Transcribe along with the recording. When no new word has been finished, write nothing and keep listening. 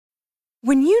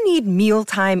When you need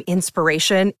mealtime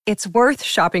inspiration, it's worth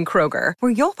shopping Kroger,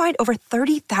 where you'll find over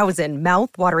 30,000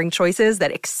 mouth-watering choices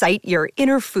that excite your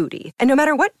inner foodie. And no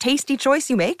matter what tasty choice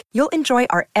you make, you'll enjoy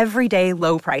our everyday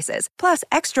low prices, plus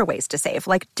extra ways to save,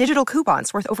 like digital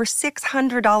coupons worth over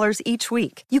 $600 each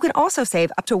week. You can also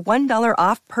save up to $1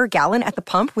 off per gallon at the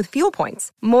pump with fuel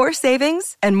points. More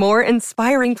savings and more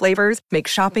inspiring flavors make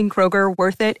shopping Kroger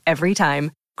worth it every time.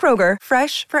 Kroger,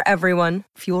 fresh for everyone.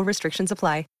 Fuel restrictions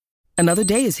apply. Another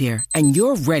day is here, and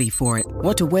you're ready for it.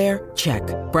 What to wear? Check.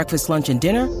 Breakfast, lunch, and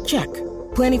dinner? Check.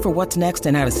 Planning for what's next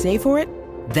and how to save for it?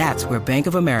 That's where Bank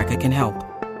of America can help.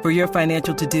 For your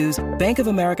financial to-dos, Bank of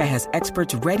America has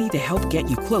experts ready to help get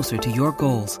you closer to your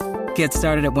goals. Get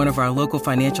started at one of our local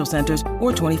financial centers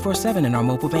or 24/7 in our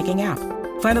mobile banking app.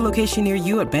 Find a location near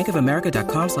you at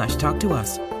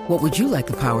bankofamerica.com/talktous. What would you like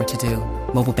the power to do?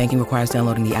 Mobile banking requires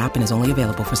downloading the app and is only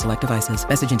available for select devices.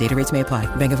 Message and data rates may apply.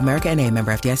 Bank of America N.A.,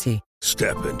 member FDIC.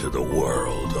 Step into the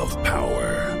world of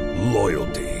power,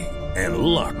 loyalty, and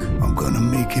luck. I'm going to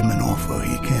make him an offer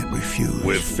he can't refuse.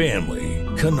 With family,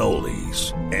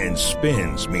 cannolis, and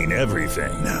spins mean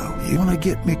everything. Now, you want to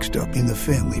get mixed up in the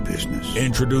family business.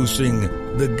 Introducing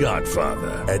The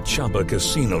Godfather at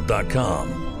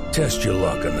ciucc.com. Test your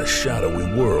luck in the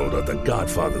shadowy world of The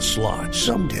Godfather slot.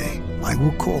 Someday, I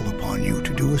will call upon you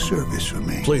to do a service for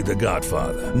me. Play The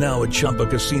Godfather, now at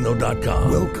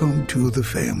ciucc.com. Welcome to the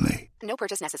family. No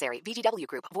purchase necessary. VGW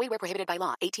Group. Void where prohibited by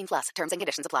law. 18 plus. Terms and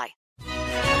conditions apply.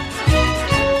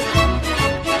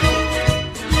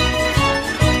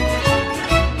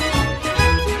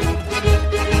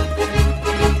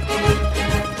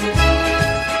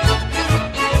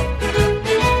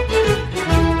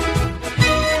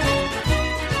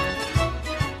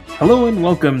 Hello and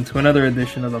welcome to another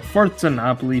edition of the Forza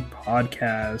Napoli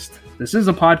podcast. This is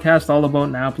a podcast all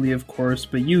about Napoli, of course,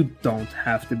 but you don't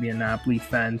have to be a Napoli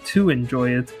fan to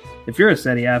enjoy it. If you're a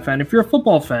Serie A fan, if you're a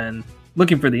football fan,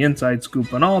 looking for the inside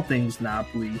scoop on all things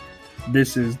Napoli,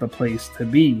 this is the place to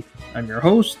be. I'm your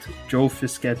host, Joe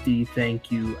Fischetti.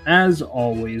 Thank you, as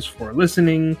always, for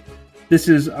listening. This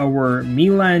is our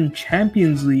Milan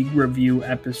Champions League review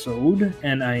episode,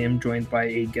 and I am joined by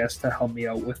a guest to help me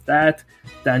out with that.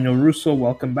 Daniel Russo,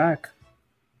 welcome back.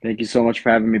 Thank you so much for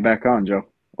having me back on, Joe.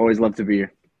 Always love to be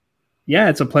here. Yeah,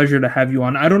 it's a pleasure to have you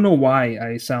on. I don't know why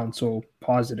I sound so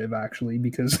positive, actually,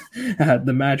 because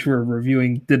the match we're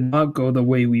reviewing did not go the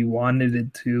way we wanted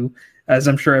it to. As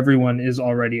I'm sure everyone is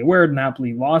already aware,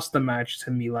 Napoli lost the match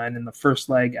to Milan in the first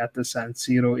leg at the San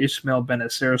Siro. Ismail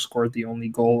Benacer scored the only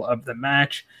goal of the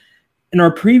match. In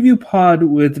our preview pod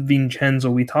with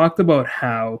Vincenzo, we talked about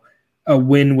how a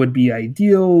win would be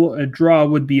ideal, a draw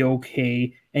would be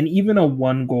okay, and even a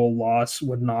one-goal loss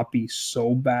would not be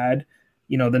so bad.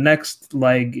 You know, the next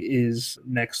leg is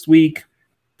next week,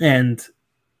 and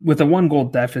with a one-goal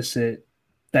deficit,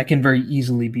 that can very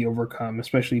easily be overcome,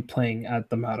 especially playing at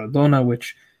the Maradona,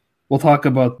 which we'll talk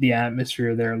about the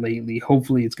atmosphere there lately.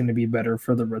 Hopefully it's going to be better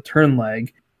for the return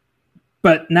leg.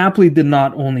 But Napoli did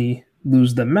not only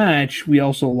lose the match, we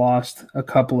also lost a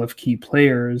couple of key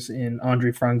players in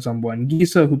Andre Frank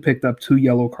Zamboanguissa, who picked up 2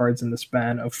 yellow cards in the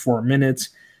span of 4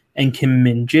 minutes, and Kim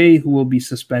Min-jae, who will be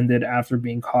suspended after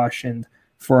being cautioned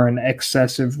for an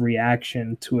excessive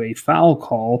reaction to a foul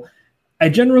call. I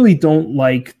generally don't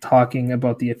like talking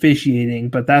about the officiating,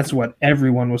 but that's what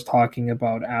everyone was talking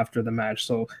about after the match.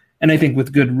 So, and I think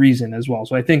with good reason as well.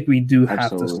 So I think we do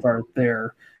have to start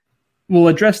there. We'll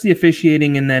address the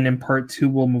officiating, and then in part 2,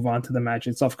 we'll move on to the match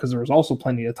itself, because there was also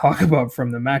plenty to talk about from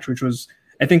the match, which was,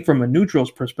 I think from a neutral's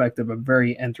perspective, a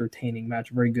very entertaining match,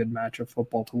 a very good match of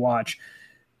football to watch.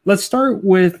 Let's start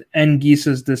with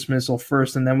Anguissa's dismissal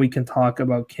first, and then we can talk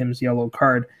about Kim's yellow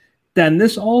card. Then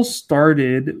this all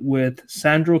started with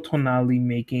Sandro Tonali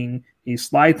making a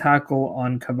slide tackle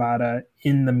on Cavada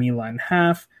in the Milan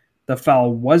half. The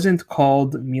foul wasn't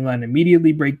called. Milan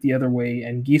immediately break the other way,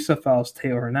 and Anguissa fouls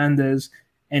Theo Hernandez,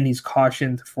 and he's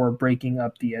cautioned for breaking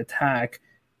up the attack.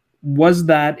 Was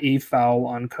that a foul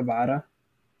on Cavada?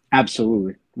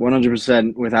 Absolutely.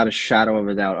 100%, without a shadow of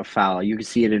a doubt, a foul. You can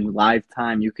see it in live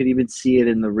time. You could even see it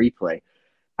in the replay.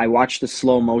 I watched the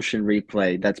slow motion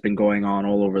replay that's been going on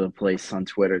all over the place on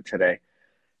Twitter today.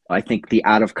 I think the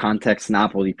Out of Context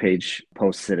Napoli page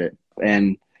posted it.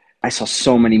 And I saw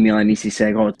so many Milanese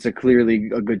saying, oh, it's clearly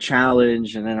a good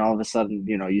challenge. And then all of a sudden,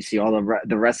 you know, you see all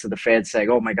the rest of the fans saying,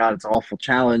 oh my God, it's an awful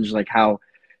challenge. Like how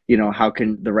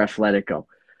can the ref let it go?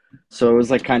 So it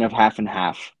was like kind of half and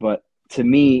half. But to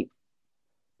me,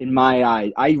 in my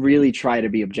eye, I really try to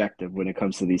be objective when it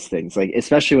comes to these things, like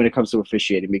especially when it comes to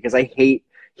officiating, because I hate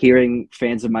hearing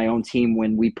fans of my own team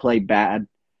when we play bad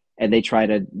and they try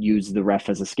to use the ref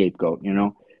as a scapegoat. You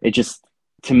know, it just,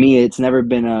 to me, it's never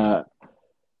been a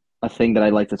thing that I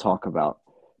like to talk about.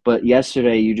 But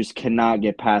yesterday, you just cannot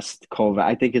get past Kovac.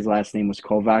 I think his last name was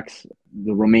Kovacs,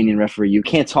 the Romanian referee. You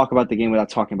can't talk about the game without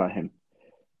talking about him.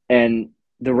 And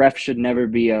the ref should never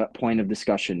be a point of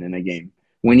discussion in a game.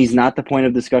 When he's not the point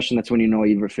of discussion, that's when you know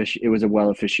it was a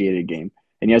well-officiated game.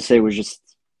 And yesterday was just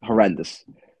horrendous.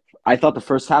 I thought the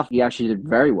first half he actually did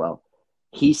very well.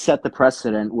 He set the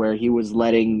precedent where he was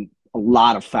letting a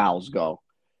lot of fouls go.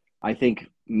 I think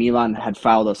Milan had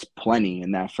fouled us plenty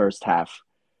in that first half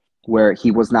where he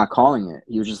was not calling it.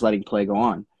 He was just letting play go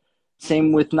on.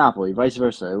 Same with Napoli, vice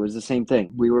versa. It was the same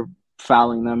thing. We were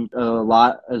fouling them a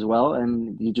lot as well,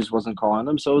 and he just wasn't calling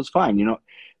them, so it was fine.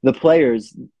 The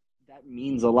players, that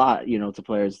means a lot, to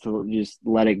players to just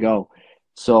let it go.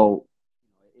 So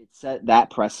it set that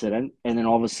precedent, and then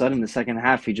all of a sudden, the second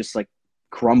half, he just,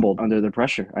 crumbled under the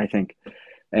pressure, I think.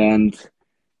 And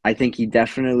I think he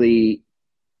definitely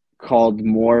called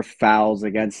more fouls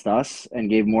against us and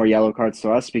gave more yellow cards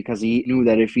to us because he knew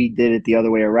that if he did it the other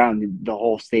way around, the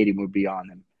whole stadium would be on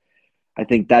him. I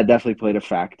think that definitely played a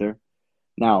factor.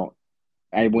 Now,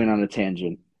 I went on a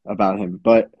tangent about him,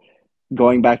 but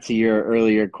going back to your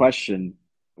earlier question,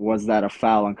 was that a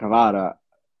foul on Cavada?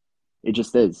 It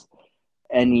just is.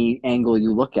 Any angle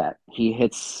you look at, he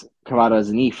hits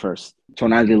Cavada's knee first.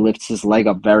 Tonali lifts his leg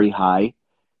up very high,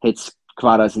 hits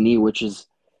Cavada's knee, which is,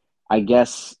 I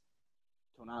guess,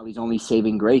 Tonali's only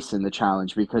saving grace in the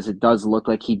challenge because it does look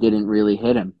like he didn't really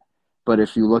hit him. But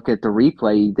if you look at the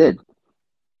replay, he did.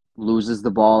 Loses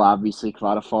the ball, obviously.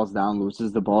 Cavada falls down,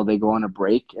 loses the ball. They go on a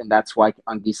break, and that's why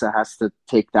Anguissa has to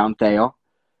take down Theo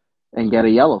and get a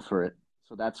yellow for it.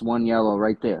 So that's one yellow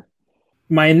right there.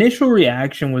 My initial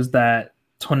reaction was that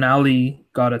Tonali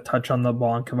got a touch on the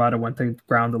ball and Cavada went to the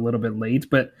ground a little bit late.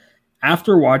 But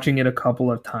after watching it a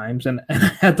couple of times, and I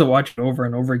had to watch it over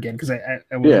and over again because I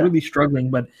was really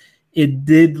struggling, but it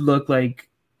did look like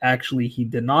actually he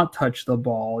did not touch the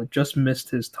ball. It just missed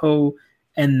his toe,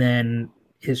 and then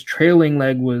his trailing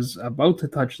leg was about to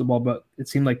touch the ball, but it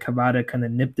seemed like Cavada kind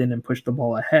of nipped in and pushed the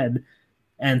ball ahead.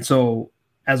 And so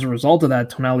as a result of that,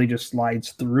 Tonali just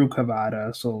slides through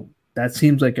Cavada. So that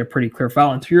seems like a pretty clear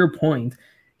foul. And to your point,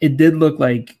 it did look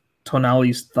like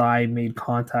Tonali's thigh made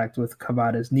contact with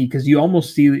Cavada's knee because you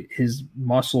almost see his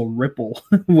muscle ripple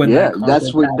when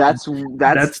that's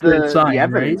the sign,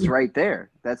 evidence right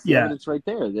there. That's the evidence right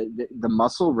there. The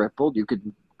muscle rippled. You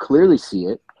could clearly see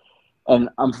it. And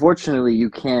unfortunately, you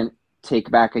can't take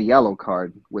back a yellow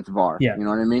card with VAR. Yeah. You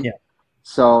know what I mean? Yeah.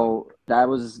 So that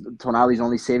was Tonali's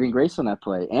only saving grace on that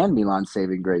play and Milan's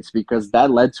saving grace because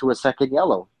that led to a second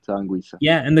yellow to Anguissa.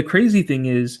 Yeah, and the crazy thing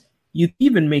is you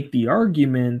even make the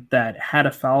argument that had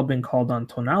a foul been called on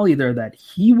Tonali there, that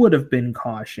he would have been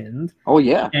cautioned. Oh,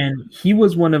 yeah. And he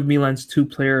was one of Milan's two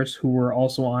players who were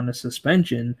also on a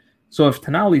suspension. So if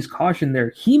Tonali's cautioned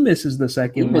there, he misses the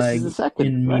second leg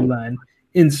in Milan.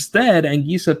 Instead,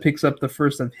 Anguissa picks up the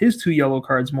first of his two yellow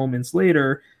cards moments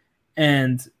later,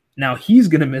 and now he's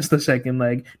going to miss the second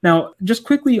leg. Now, just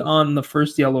quickly on the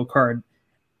first yellow card,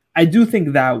 I do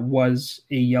think that was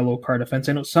a yellow card offense.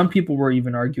 I know some people were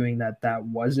even arguing that that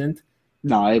wasn't.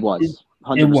 No, it was.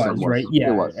 It was, right?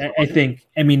 Yeah. It was. I think,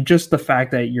 just the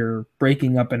fact that you're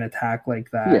breaking up an attack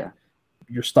like that,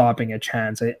 you're stopping a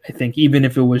chance. I think even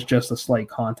if it was just a slight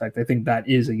contact, I think that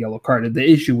is a yellow card.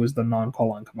 The issue was the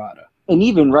non-call on Cavada. And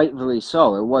even rightfully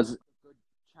so. It was a good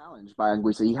challenge by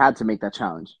Anguissa. He had to make that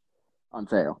challenge on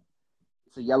Theo.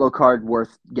 It's a yellow card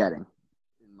worth getting,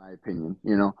 in my opinion.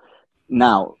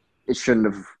 Now, it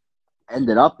shouldn't have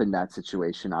ended up in that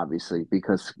situation, obviously,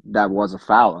 because that was a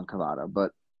foul on Cavada.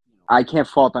 But I can't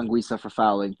fault Anguissa for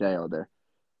fouling Theo there.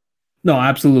 No,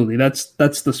 absolutely. That's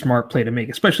the smart play to make,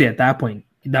 especially at that point.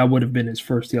 That would have been his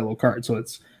first yellow card. So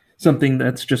it's something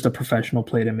that's just a professional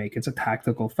play to make. It's a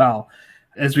tactical foul.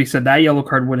 As we said, that yellow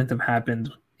card wouldn't have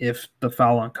happened if the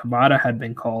foul on Cavada had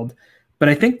been called. But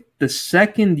I think the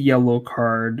second yellow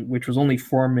card, which was only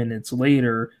 4 minutes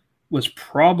later, was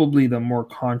probably the more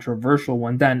controversial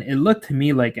one. Then it looked to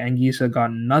me like Anguissa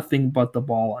got nothing but the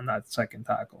ball on that second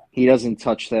tackle. He doesn't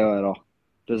touch Theo at all.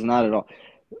 Does not at all.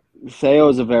 Theo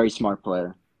is a very smart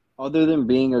player. Other than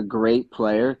being a great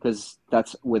player, because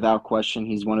that's without question,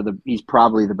 he's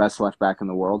probably the best left back in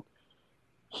the world.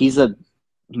 He's a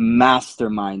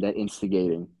mastermind at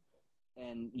instigating.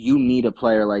 And you need a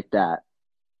player like that.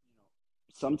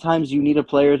 Sometimes you need a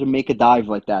player to make a dive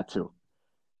like that too.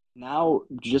 Now,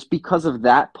 just because of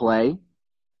that play,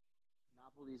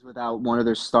 Napoli's without one of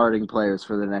their starting players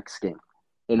for the next game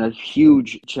in a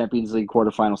huge Champions League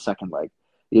quarterfinal second leg.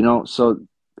 So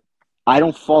I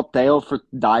don't fault Theo for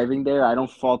diving there. I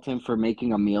don't fault him for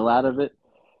making a meal out of it.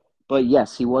 But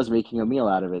yes, he was making a meal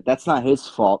out of it. That's not his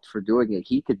fault for doing it.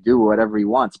 He could do whatever he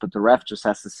wants, but the ref just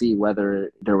has to see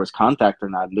whether there was contact or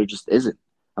not. And there just isn't.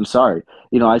 I'm sorry.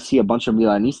 I see a bunch of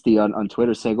Milanisti on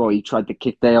Twitter saying, oh, he tried to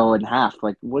kick Dale in half.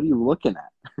 Like, what are you looking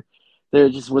at? There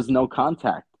just was no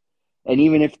contact. And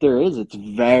even if there is, it's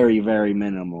very, very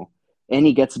minimal. And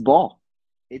he gets the ball.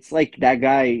 It's like that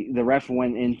guy, the ref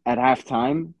went in at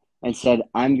halftime and said,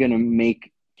 I'm going to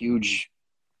make huge,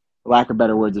 lack of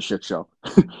better words, a shit show.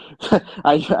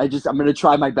 I'm going to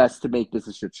try my best to make this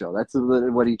a shit show. That's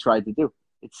what he tried to do,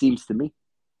 it seems to me.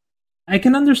 I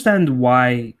can understand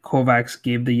why Kovacs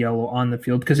gave the yellow on the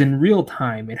field, because in real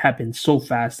time, it happened so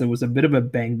fast. There was a bit of a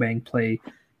bang-bang play,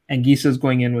 and Gisa's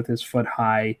going in with his foot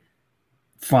high.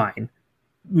 Fine.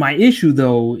 My issue,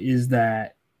 though, is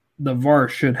that the VAR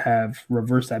should have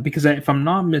reversed that, because if I'm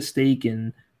not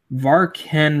mistaken, VAR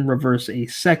can reverse a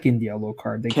second yellow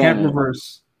card. They can't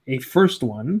reverse a first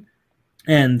one,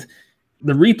 and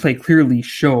the replay clearly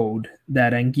showed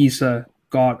that Anguissa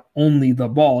got only the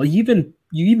ball. You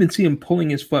even see him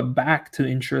pulling his foot back to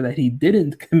ensure that he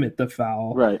didn't commit the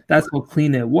foul. Right. That's how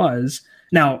clean it was.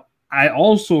 Now, I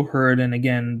also heard, and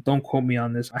again, don't quote me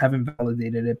on this, I haven't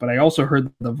validated it, but I also heard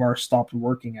that the VAR stopped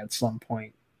working at some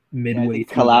point midway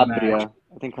through the match.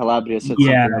 I think Calabria said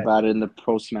something about it in the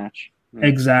post-match. Yeah.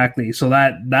 Exactly. So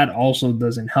that also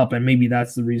doesn't help, and maybe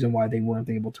that's the reason why they weren't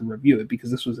able to review it,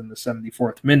 because this was in the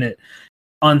 74th minute.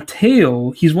 On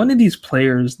Teo, he's one of these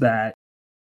players that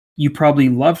you probably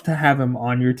love to have him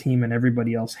on your team and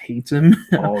everybody else hates him.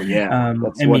 Oh, yeah.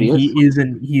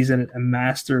 He's a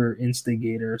master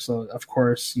instigator. So, of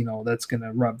course, that's going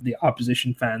to rub the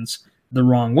opposition fans the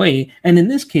wrong way. And in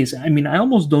this case, I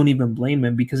almost don't even blame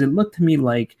him, because it looked to me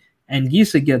like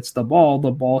Anguissa gets the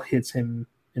ball hits him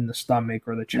in the stomach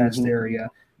or the chest area.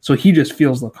 So he just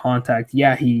feels the contact.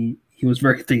 Yeah, he was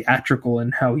very theatrical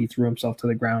in how he threw himself to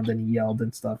the ground and he yelled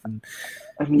and stuff. And,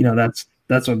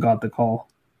 that's what got the call.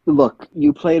 Look,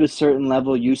 you play at a certain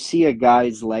level, you see a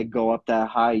guy's leg go up that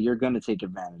high, you're going to take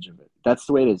advantage of it. That's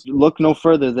the way it is. Look no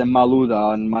further than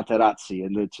Malouda and Materazzi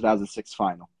in the 2006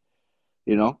 final.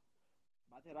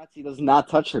 Materazzi does not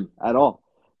touch him at all.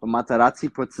 But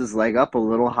Materazzi puts his leg up a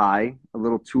little high, a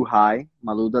little too high.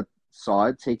 Malouda saw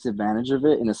it, takes advantage of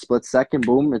it. In a split second,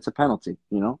 boom, it's a penalty,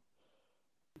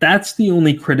 That's the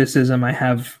only criticism I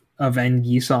have of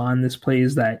Anguissa on this play,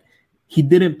 is that he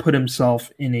didn't put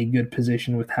himself in a good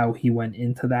position with how he went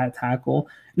into that tackle.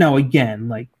 Now,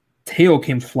 again, Teo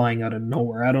came flying out of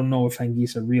nowhere. I don't know if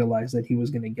Anguissa realized that he was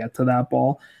going to get to that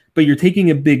ball, but you're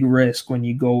taking a big risk when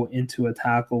you go into a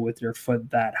tackle with your foot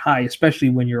that high, especially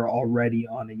when you're already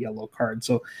on a yellow card.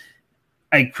 So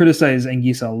I criticize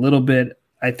Anguissa a little bit.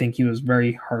 I think he was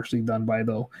very harshly done by,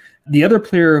 though. The other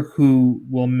player who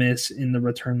will miss in the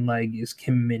return leg is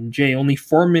Kim Min-jae. Only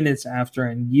 4 minutes after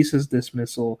Anguissa's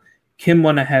dismissal, Kim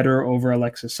won a header over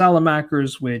Alexis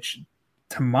Salamakers, which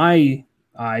to my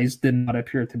eyes did not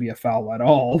appear to be a foul at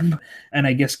all. And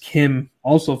I guess Kim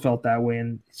also felt that way.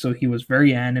 And so he was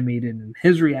very animated in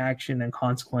his reaction, and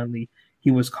consequently he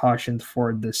was cautioned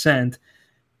for dissent.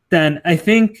 Then I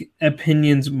think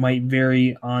opinions might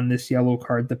vary on this yellow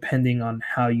card depending on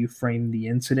how you frame the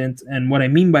incident. And what I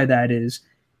mean by that is,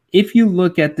 if you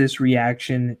look at this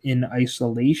reaction in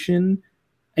isolation,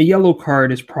 a yellow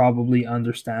card is probably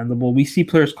understandable. We see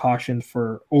players cautioned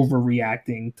for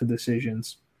overreacting to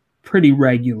decisions pretty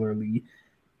regularly.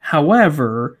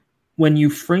 However, when you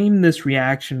frame this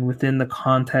reaction within the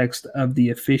context of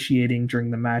the officiating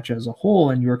during the match as a whole,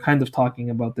 and you were kind of talking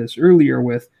about this earlier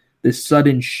with this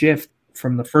sudden shift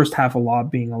from the first half a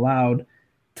lot being allowed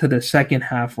to the second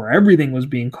half where everything was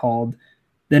being called,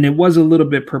 then it was a little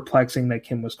bit perplexing that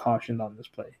Kim was cautioned on this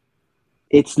play.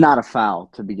 It's not a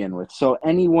foul to begin with. So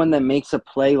anyone that makes a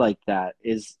play like that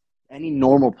is any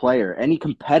normal player, any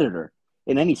competitor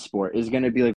in any sport is going to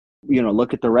be like,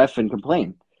 look at the ref and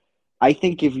complain. I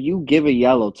think if you give a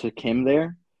yellow to Kim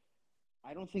there,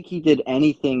 I don't think he did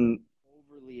anything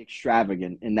overly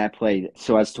extravagant in that play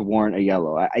so as to warrant a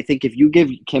yellow. I think if you give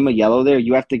Kim a yellow there,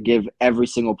 you have to give every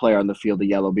single player on the field a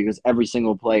yellow, because every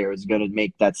single player is going to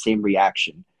make that same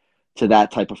reaction to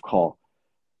that type of call.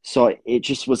 So it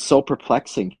just was so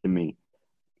perplexing to me.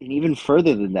 And even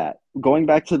further than that, going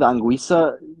back to the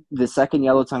Anguissa, the second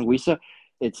yellow to Anguissa,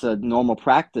 it's a normal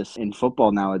practice in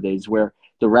football nowadays where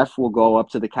the ref will go up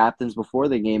to the captains before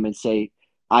the game and say,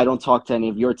 I don't talk to any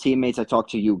of your teammates, I talk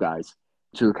to you guys,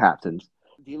 to the captains.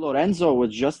 Di Lorenzo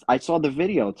was I saw the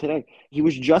video today, he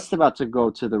was just about to go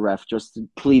to the ref just to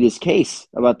plead his case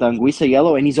about the Anguissa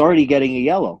yellow, and he's already getting a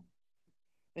yellow.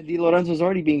 And Di Lorenzo's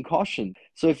already being cautioned.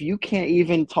 So if you can't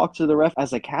even talk to the ref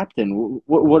as a captain,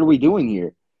 what are we doing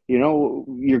here?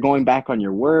 You're going back on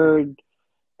your word.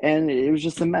 And it was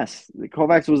just a mess.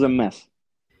 Kovacs was a mess.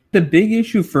 The big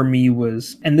issue for me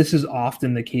was, and this is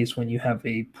often the case when you have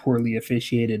a poorly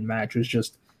officiated match, was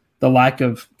just the lack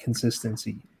of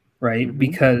consistency, right? Mm-hmm.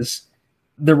 Because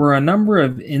there were a number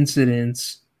of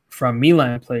incidents from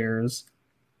Milan players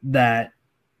that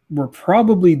were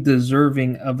probably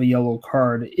deserving of a yellow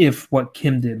card if what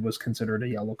Kim did was considered a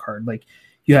yellow card. Like,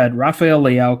 you had Rafael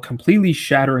Leao completely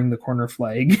shattering the corner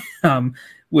flag,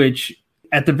 which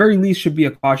at the very least should be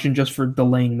a caution just for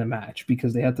delaying the match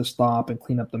because they had to stop and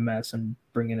clean up the mess and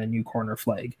bring in a new corner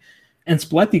flag. And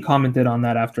Spalletti commented on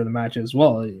that after the match as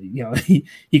well.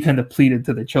 He kind of pleaded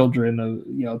to the children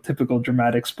of, typical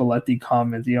dramatic Spalletti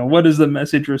comment, what is the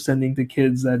message we're sending to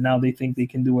kids that now they think they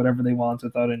can do whatever they want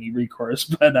without any recourse?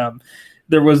 But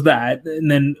there was that. And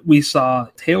then we saw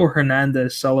Theo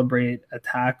Hernandez celebrate a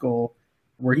tackle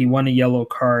where he won a yellow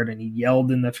card and he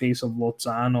yelled in the face of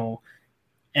Lozano,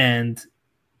 and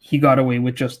he got away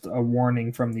with just a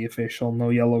warning from the official,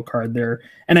 no yellow card there.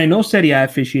 And I know Serie A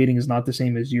officiating is not the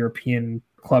same as European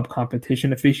club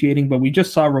competition officiating, but we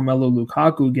just saw Romelu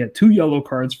Lukaku get 2 yellow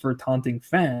cards for taunting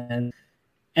fans.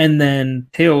 And then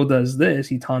Theo does this.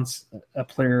 He taunts a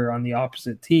player on the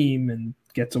opposite team and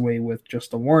gets away with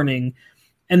just a warning.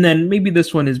 And then maybe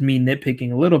this one is me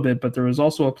nitpicking a little bit, but there was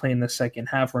also a play in the second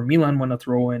half where Milan won a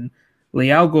throw-in.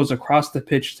 Leao goes across the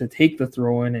pitch to take the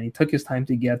throw-in, and he took his time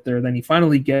to get there. Then he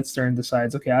finally gets there and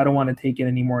decides, okay, I don't want to take it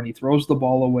anymore, and he throws the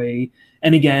ball away.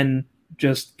 And again,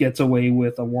 just gets away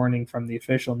with a warning from the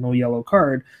official, no yellow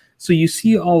card. So you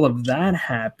see all of that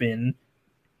happen,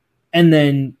 and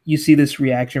then you see this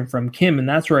reaction from Kim, and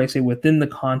that's where I say within the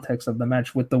context of the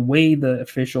match, with the way the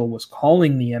official was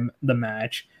calling the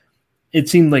match, it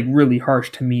seemed like really harsh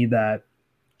to me that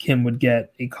Kim would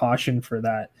get a caution for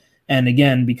that. And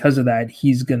again, because of that,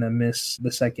 he's going to miss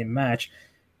the second match.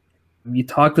 You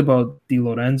talked about Di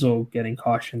Lorenzo getting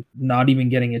cautioned, not even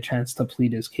getting a chance to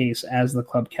plead his case as the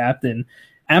club captain.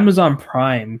 Amazon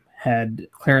Prime had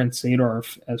Clarence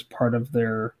Seedorf as part of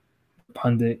their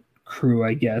pundit crew,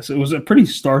 I guess. It was a pretty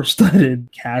star-studded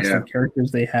cast of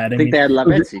characters they had. I think they had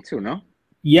Lavezzi too, no?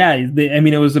 Yeah,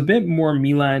 it was a bit more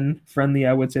Milan-friendly,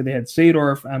 I would say. They had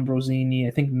Seedorf, Ambrosini,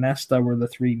 I think Nesta were the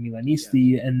 3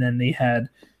 Milanisti, and then they had,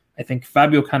 I think,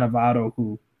 Fabio Cannavaro,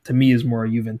 who to me is more a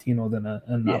Juventino than a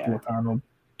Napolitano,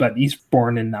 but he's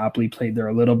born in Napoli, played there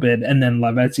a little bit, and then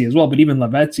Lavezzi as well. But even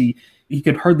Lavezzi, he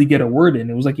could hardly get a word in.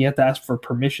 It was like he had to ask for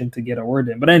permission to get a word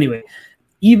in. But anyway,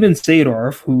 even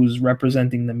Seedorf, who's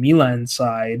representing the Milan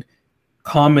side,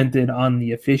 commented on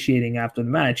the officiating after the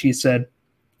match. He said,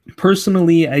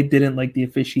 personally, I didn't like the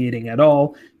officiating at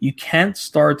all. You can't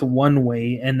start one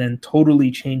way and then totally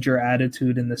change your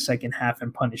attitude in the second half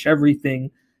and punish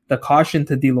everything. The caution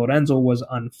to Di Lorenzo was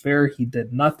unfair. He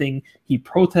did nothing. He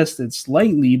protested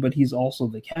slightly, but he's also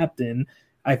the captain.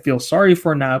 I feel sorry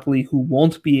for Napoli, who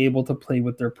won't be able to play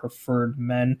with their preferred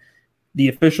men. The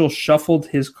official shuffled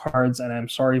his cards, and I'm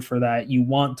sorry for that. You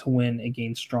want to win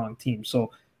against strong teams.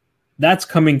 So that's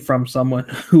coming from someone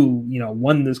who,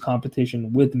 won this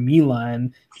competition with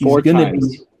Milan. He's 4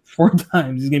 times. 4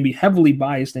 times. He's going to be heavily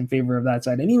biased in favor of that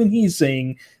side. And even he's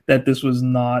saying that this was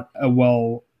not a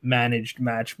well-managed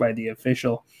match by the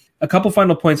official. A couple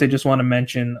final points I just want to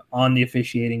mention on the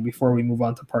officiating before we move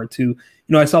on to part 2.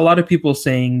 I saw a lot of people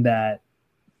saying that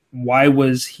why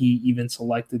was he even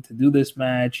selected to do this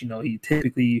match? He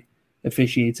typically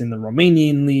officiates in the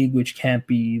Romanian league, which can't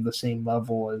be the same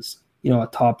level as a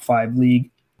top 5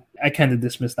 league. I kind of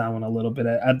dismissed that one a little bit.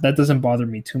 That doesn't bother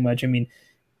me too much. I mean,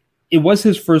 it was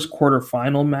his first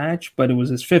quarterfinal match, but it was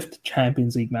his 5th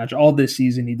Champions League match. All this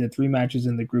season, he did 3 matches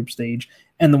in the group stage,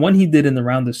 and the one he did in the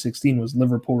round of 16 was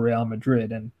Liverpool-Real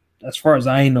Madrid, and as far as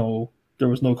I know, there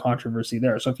was no controversy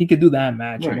there. So if he could do that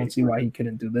match, I don't see why he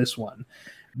couldn't do this one.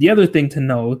 The other thing to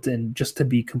note, and just to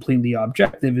be completely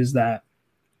objective, is that,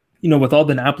 with all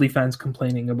the Napoli fans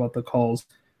complaining about the calls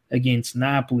against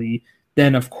Napoli,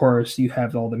 then of course you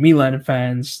have all the Milan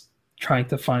fans trying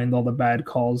to find all the bad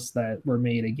calls that were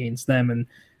made against them, and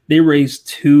they raised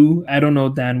 2. I don't know,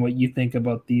 Dan, what you think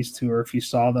about these 2, or if you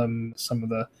saw them, some of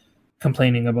the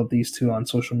complaining about these 2 on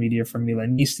social media from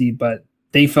Milanisti, but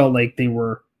they felt like they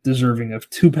were deserving of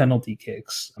 2 penalty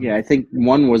kicks. Yeah, I think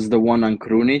one was the one on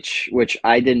Krunic, which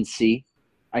I didn't see.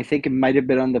 I think it might have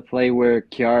been on the play where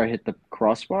Chiara hit the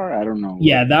crossbar. I don't know.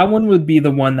 Yeah, that one would be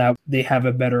the one that they have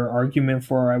a better argument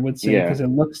for, I would say, because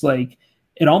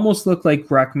it almost looked like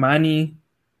Rachmani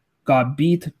got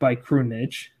beat by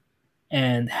Krunic,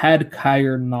 and had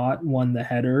Kjaer not won the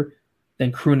header,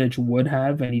 then Krunic would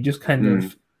have, and he just kind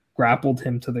of grappled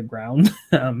him to the ground.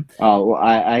 Oh, well,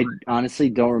 I honestly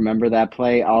don't remember that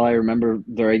play. All I remember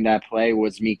during that play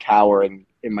was me cowering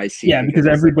in my seat Yeah, because because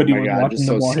I was like, oh everybody my was God, just watching the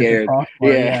so ball hit the scared. crossbar.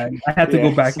 Yeah. Yeah, I had to Yeah.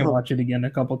 go back and So, watch it again a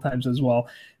couple times as well.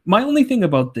 My only thing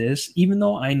about this, even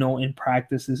though I know in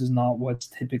practice this is not what's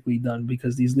typically done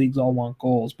because these leagues all want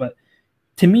goals, but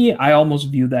to me, I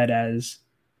almost view that as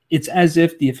it's as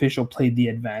if the official played the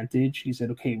advantage. He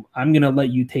said, okay, I'm going to let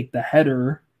you take the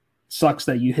header. Sucks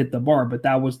that you hit the bar, but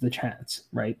that was the chance,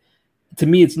 right? To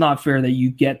me, it's not fair that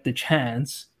you get the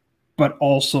chance, but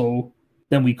also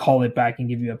then we call it back and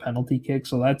give you a penalty kick.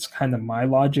 So that's kind of my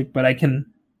logic, but I can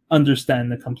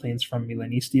understand the complaints from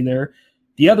Milanisti there.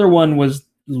 The other one was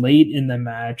late in the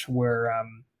match where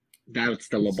that's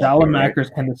the Lobotka, right?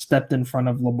 Salamakers kind of stepped in front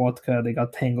of Lobotka. They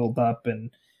got tangled up, and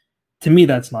to me,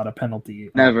 that's not a penalty.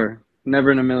 Never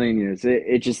in a million years.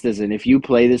 It just isn't. If you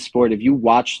play this sport, if you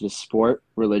watch the sport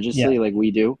Yeah, religiously like we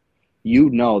do,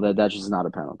 you know that that's just not a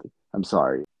penalty. I'm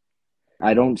sorry.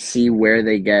 I don't see where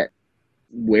they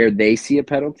see a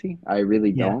penalty. I really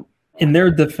yeah. don't. In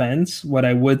their defense, what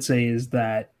I would say is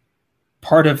that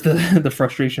part of the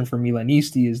frustration for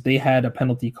Milanisti is they had a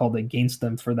penalty called against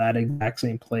them for that exact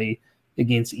same play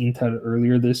against Inter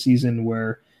earlier this season,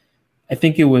 where I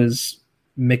think it was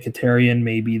Mkhitaryan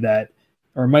maybe that,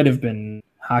 or it might have been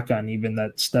Hakan even,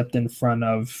 that stepped in front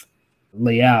of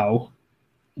Leao.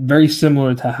 Very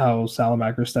similar to how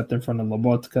Salamaker stepped in front of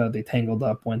Lobotka. They tangled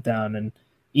up, went down, and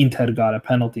Inter got a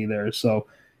penalty there. So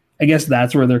I guess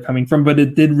that's where they're coming from. But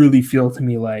it did really feel to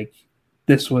me like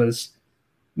this was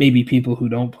maybe people who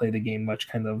don't play the game much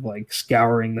kind of like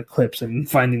scouring the clips and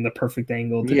finding the perfect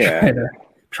angle to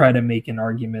try to make an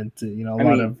argument. A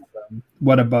lot of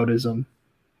whataboutism.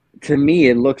 To me,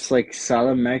 it looks like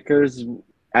Salamakers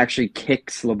actually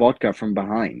kicks Lobotka from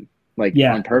behind, like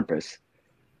on purpose.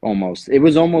 Almost. It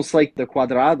was almost like the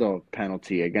Cuadrado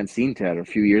penalty against Inter a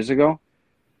few years ago,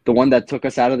 the one that took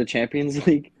us out of the Champions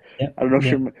League. Yeah. I don't know if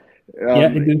you're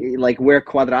like where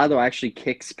Cuadrado actually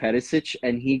kicks Perisic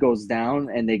and he goes down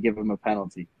and they give him a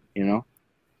penalty,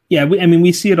 Yeah,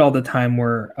 we see it all the time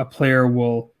where a player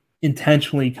will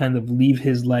intentionally kind of leave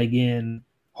his leg in,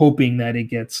 hoping that it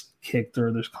gets kicked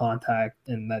or there's contact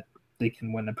and that they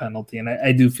can win a penalty. And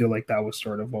I do feel like that was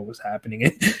sort of what was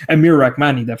happening. Amir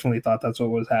Rahmani definitely thought that's what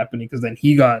was happening because then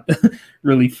he got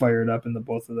really fired up and the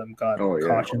both of them got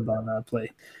cautioned on that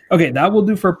play. Okay, that will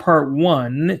do for part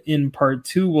one. In part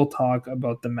two, we'll talk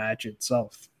about the match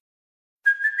itself.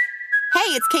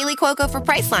 Hey, it's Kaylee Cuoco for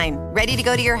Priceline. Ready to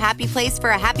go to your happy place for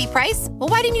a happy price? Well,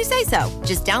 why didn't you say so?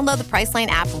 Just download the Priceline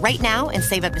app right now and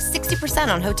save up to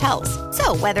 60% on hotels.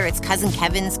 So whether it's Cousin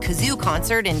Kevin's Kazoo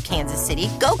Concert in Kansas City,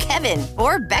 go Kevin,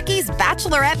 or Becky's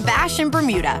Bachelorette Bash in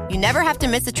Bermuda, you never have to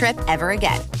miss a trip ever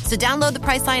again. So download the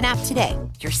Priceline app today.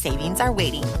 Your savings are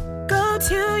waiting. Go to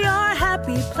your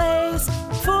happy place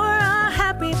for a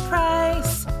happy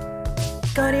price.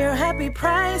 Go to your happy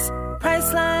price,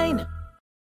 Priceline.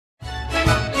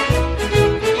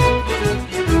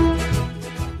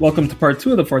 Welcome to part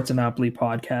two of the Forza Napoli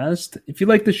podcast. If you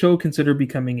like the show, consider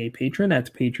becoming a patron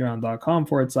at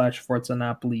patreon.com/Forza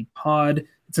Napoli pod.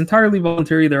 It's entirely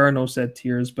voluntary. There are no set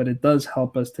tiers, but it does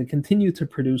help us to continue to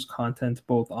produce content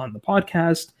both on the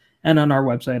podcast and on our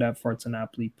website at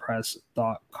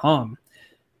forzanapolipress.com.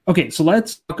 Okay, so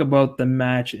let's talk about the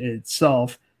match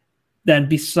itself. Then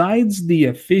besides the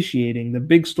officiating, the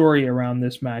big story around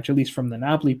this match, at least from the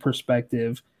Napoli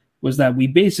perspective, was that we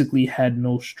basically had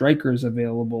no strikers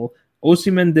available.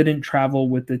 Osimhen didn't travel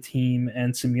with the team,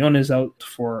 and Simeone is out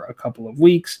for a couple of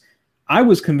weeks. I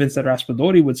was convinced that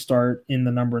Raspadori would start in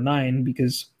the number 9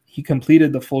 because he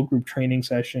completed the full group training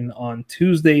session on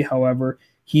Tuesday. However,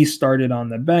 he started on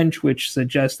the bench, which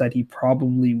suggests that he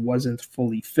probably wasn't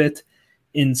fully fit.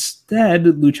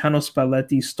 Instead, Luciano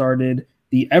Spalletti started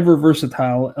the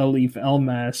ever-versatile Elif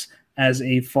Elmas as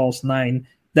a false 9.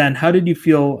 Dan, how did you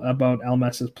feel about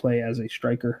Elmas's play as a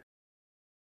striker?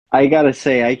 I gotta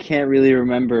say, I can't really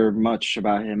remember much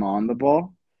about him on the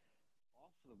ball.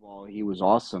 Off the ball, he was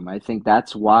awesome. I think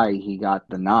that's why he got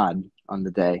the nod on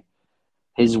the day.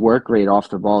 His work rate off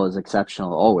the ball is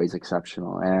exceptional, always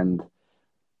exceptional. And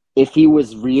if he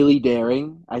was really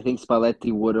daring, I think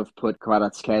Spalletti would have put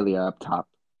Kvaratskhelia up top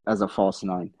as a false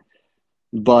 9.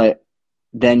 But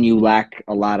then you lack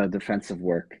a lot of defensive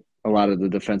work. A lot of the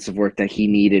defensive work that he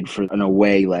needed for an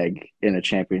away leg in a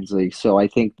Champions League. So I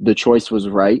think the choice was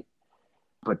right.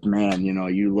 But man,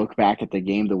 you look back at the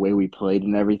game, the way we played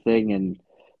and everything, and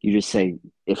you just say,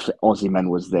 if Osimhen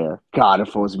was there, God,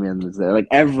 if Osimhen was there. Like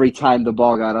every time the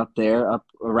ball got up there, up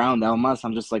around Elmas,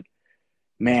 I'm just like,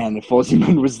 man, if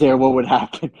Osimhen was there, what would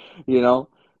happen?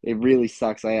 It really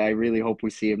sucks. I really hope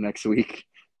we see him next week.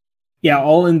 Yeah,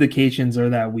 all indications are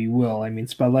that we will. I mean,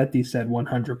 Spalletti said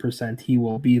 100% he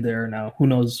will be there. Now, who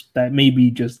knows? That may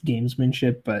be just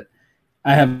gamesmanship, but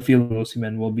I have a feeling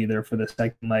Osimhen will be there for the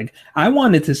second leg. I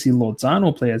wanted to see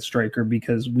Lozano play at striker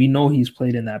because we know he's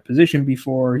played in that position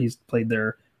before. He's played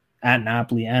there at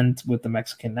Napoli and with the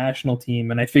Mexican national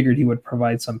team, and I figured he would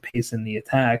provide some pace in the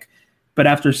attack. But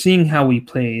after seeing how he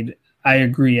played, I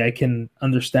agree. I can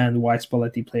understand why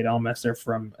Spalletti played Elmas there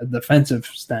from a defensive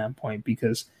standpoint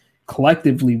because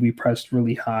collectively we pressed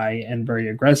really high and very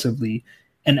aggressively.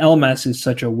 And Elmas is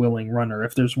such a willing runner.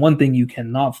 If there's one thing you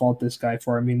cannot fault this guy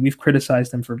for, I mean, we've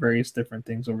criticized him for various different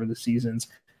things over the seasons,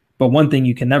 but one thing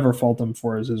you can never fault him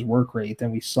for is his work rate.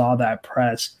 And we saw that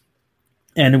press,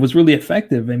 and it was really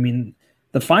effective. I mean,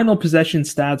 the final possession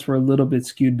stats were a little bit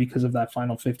skewed because of that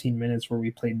final 15 minutes where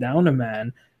we played down a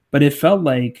man, but it felt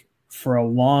like for a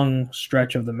long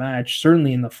stretch of the match,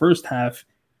 certainly in the first half,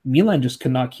 Milan just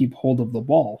could not keep hold of the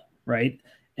ball, right?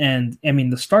 And I mean,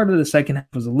 the start of the second half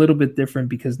was a little bit different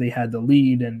because they had the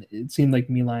lead, and it seemed like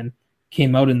Milan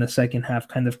came out in the second half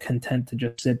kind of content to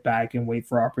just sit back and wait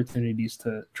for opportunities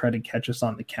to try to catch us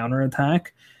on the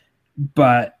counterattack.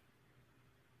 But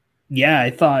yeah,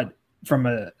 I thought from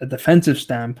a defensive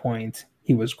standpoint,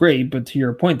 he was great. But to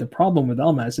your point, the problem with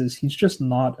Elmas is he's just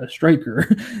not a striker.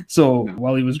 So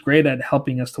while he was great at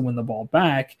helping us to win the ball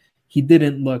back, he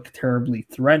didn't look terribly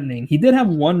threatening. He did have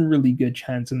one really good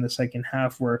chance in the second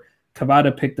half where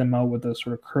Cavada picked him out with a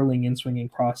sort of curling in-swinging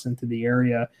cross into the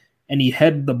area, and he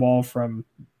headed the ball from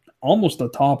almost the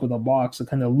top of the box, a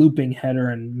kind of looping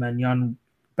header, and Magnan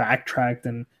backtracked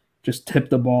and just tipped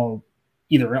the ball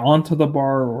either onto the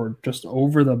bar or just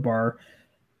over the bar.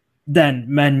 Then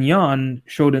Magnan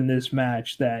showed in this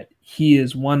match that he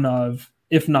is one of,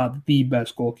 if not the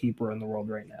best goalkeeper in the world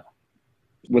right now.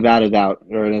 Without a doubt,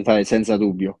 or senza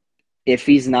dubbio. If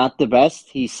he's not the best,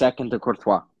 he's second to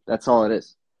Courtois. That's all it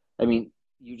is. I mean,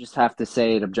 you just have to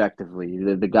say it objectively.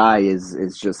 The guy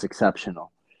is just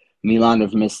exceptional. Milan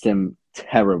have missed him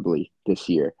terribly this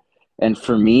year. And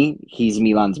for me, he's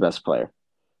Milan's best player.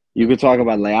 You could talk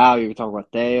about Leao, you could talk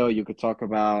about Theo, you could talk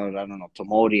about, I don't know,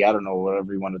 Tomori, I don't know,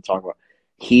 whatever you want to talk about.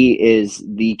 He is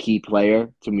the key player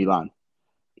to Milan.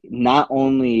 Not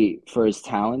only for his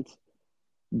talent,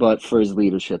 but for his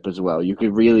leadership as well. You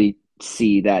could really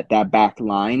see that back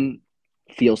line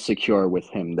feels secure with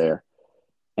him there.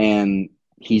 And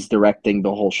he's directing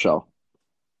the whole show.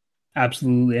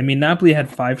 Absolutely. I mean, Napoli had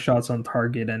 5 shots on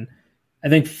target, and I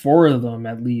think 4 of them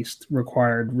at least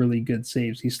required really good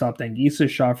saves. He stopped Anguissa's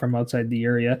shot from outside the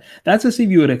area. That's a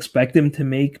save you would expect him to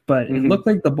make, but it looked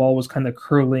like the ball was kind of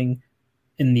curling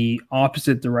in the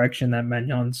opposite direction that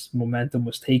Magnan's momentum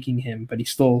was taking him, but he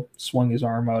still swung his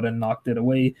arm out and knocked it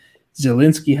away.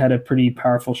 Zielinski had a pretty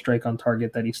powerful strike on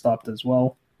target that he stopped as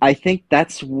well. I think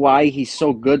that's why he's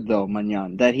so good, though,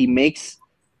 Magnan, that he makes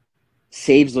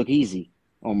saves look easy,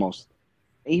 almost.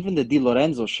 Even the Di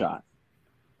Lorenzo shot,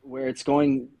 where it's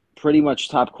going pretty much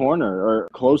top corner or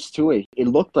close to it, it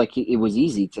looked like it was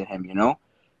easy to him, you know?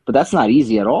 But that's not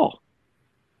easy at all.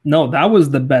 No, that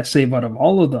was the best save out of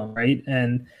all of them, right?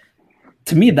 And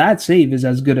to me, that save is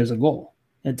as good as a goal.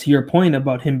 And to your point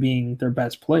about him being their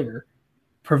best player,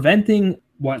 preventing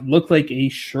what looked like a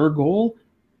sure goal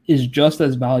is just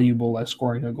as valuable as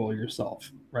scoring a goal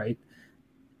yourself, right?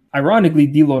 Ironically,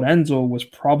 Di Lorenzo was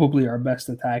probably our best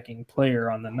attacking player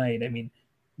on the night. I mean,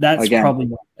 that's probably,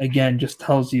 again, just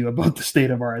tells you about the state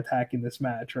of our attack in this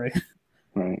match, right?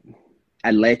 Right.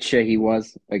 At Lecce, he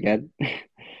was, again.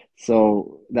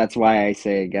 So that's why I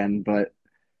say again. But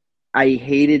I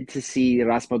hated to see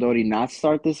Raspadori not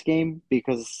start this game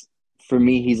because for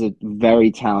me, he's a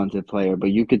very talented player.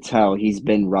 But you could tell he's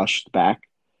been rushed back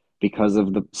because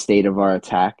of the state of our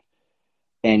attack.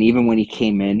 And even when he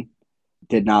came in,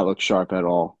 did not look sharp at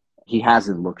all. He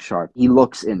hasn't looked sharp. He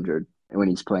looks injured when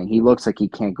he's playing. He looks like he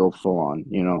can't go full on,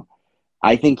 you know.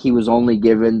 I think he was only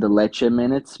given the Lecce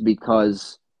minutes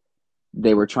because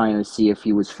they were trying to see if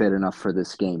he was fit enough for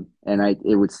this game. And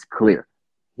it was clear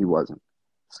he wasn't.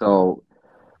 So,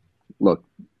 look,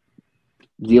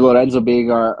 Di Lorenzo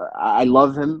being I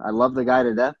love him. I love the guy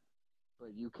to death.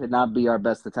 But you could not be our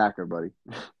best attacker, buddy.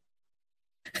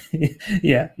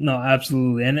 Yeah, no,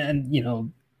 absolutely. And you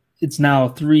know, it's now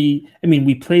 3. I mean,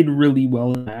 we played really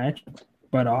well in the match,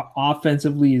 but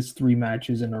offensively is 3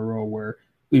 matches in a row where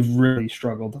we've really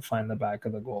struggled to find the back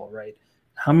of the goal, right?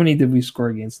 How many did we score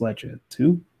against Lecce?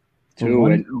 2? 2,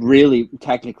 and really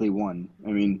technically 1. I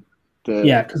mean,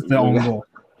 because the own goal.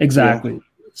 Exactly. Yeah.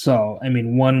 So, I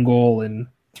mean, 1 goal in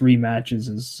 3 matches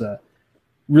is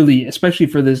really, especially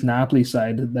for this Napoli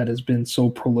side that has been so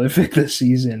prolific this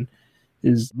season,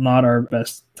 is not our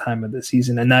best time of the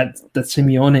season. And that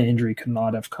Simeone injury could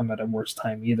not have come at a worse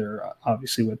time either,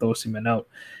 obviously with Osimhen out.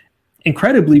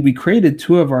 Incredibly, we created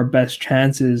two of our best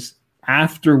chances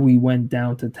after we went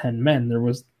down to 10 men. There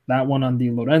was that one on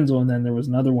Di Lorenzo, and then there was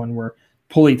another one where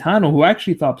Politano, who I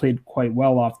actually thought played quite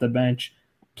well off the bench,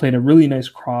 played a really nice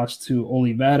cross to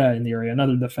Oliveira in the area,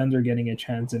 another defender getting a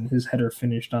chance, and his header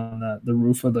finished on the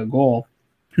roof of the goal.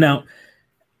 Now,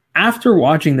 after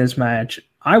watching this match,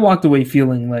 I walked away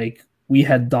feeling like we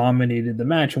had dominated the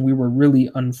match and we were really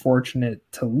unfortunate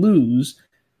to lose.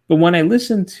 But when I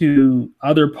listened to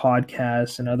other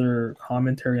podcasts and other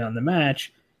commentary on the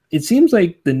match, it seems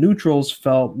like the neutrals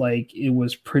felt like it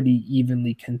was pretty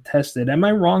evenly contested. Am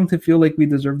I wrong to feel like we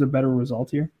deserved a better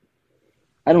result here?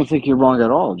 I don't think you're wrong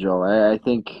at all, Joe. I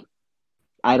think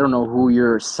I don't know who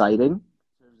you're citing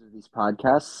in terms of these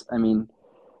podcasts. I mean,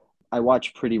 I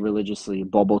watch pretty religiously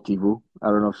Bobo TV. I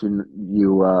don't know if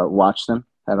you watch them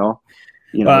at all.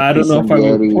 You know, I don't know if I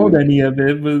would quote any of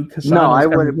it, but no, I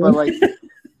wouldn't.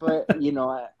 But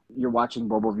you're watching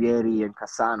Bobo Vieri and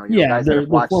Cassano. Guys that have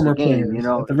watched the game. Players, you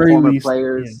know, at the very former least,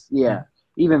 players. Yeah.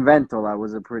 Even Ventola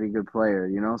was a pretty good player.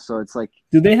 You know, so it's like.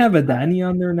 Do they have Adani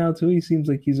on there now too? He seems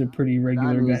like he's a pretty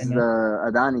regular guy now.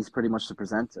 Adani's pretty much the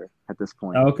presenter at this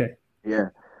point. Oh, okay. Yeah.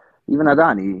 Even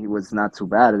Adani, he was not too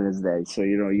bad in his day. So,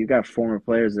 you got former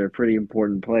players that are pretty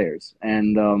important players.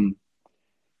 And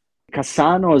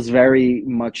Cassano is very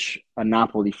much a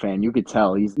Napoli fan. You could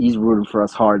tell. He's rooting for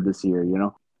us hard this year,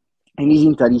 And he's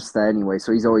Interista anyway,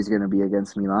 so he's always going to be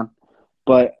against Milan.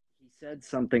 But he said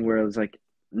something where it was like,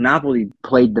 Napoli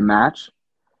played the match,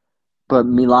 but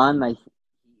Milan,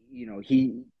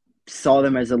 he saw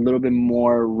them as a little bit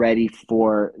more ready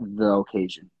for the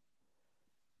occasion.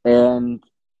 And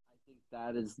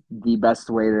that is the best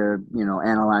way to,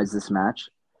 analyze this match,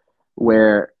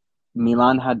 where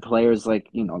Milan had players like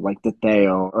De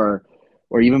Theo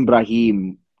or even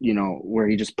Brahim, where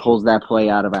he just pulls that play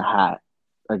out of a hat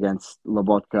against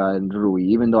Lobotka and Rui,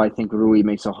 even though I think Rui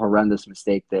makes a horrendous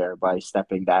mistake there by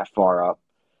stepping that far up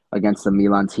against the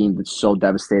Milan team that's so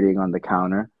devastating on the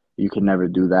counter. You can never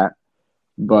do that.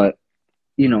 But,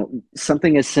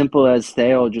 something as simple as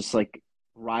Theo just like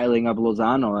riling up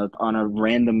Lozano on a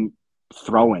random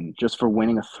throw-in just for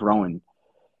winning a throw-in.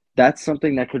 That's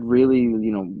something that could really,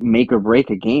 make or break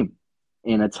a game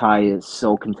in a tie is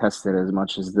so contested as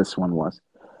much as this one was.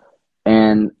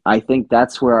 And I think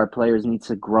that's where our players need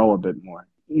to grow a bit more.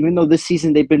 Even though this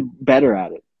season they've been better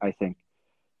at it, I think.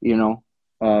 The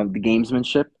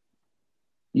gamesmanship.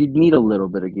 You'd need a little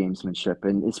bit of gamesmanship,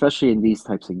 and especially in these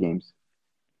types of games.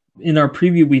 In our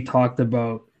preview, we talked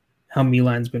about how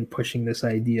Milan's been pushing this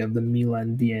idea of the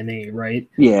Milan DNA, right?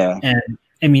 Yeah. And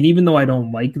I mean, even though I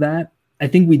don't like that, I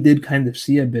think we did kind of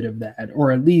see a bit of that,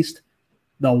 or at least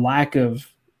the lack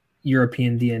of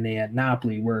European DNA at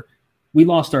Napoli, where we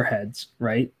lost our heads,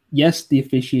 right? Yes, the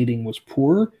officiating was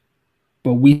poor,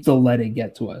 but we still let it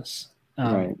get to us.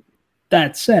 Right.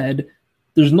 That said,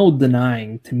 there's no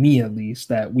denying, to me at least,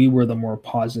 that we were the more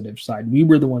positive side. We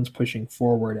were the ones pushing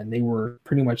forward, and they were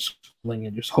pretty much scrambling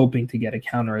and just hoping to get a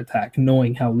counterattack,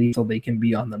 knowing how lethal they can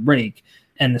be on the break.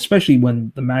 And especially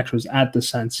when the match was at the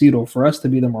San Siro, for us to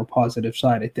be the more positive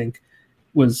side, I think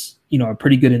was, a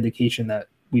pretty good indication that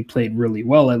we played really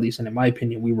well, at least, and in my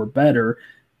opinion, we were better.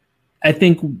 I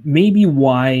think maybe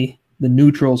why the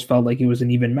neutrals felt like it was an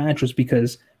even match was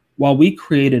because while we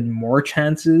created more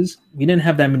chances, we didn't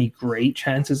have that many great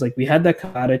chances. Like we had that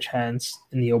Cavada chance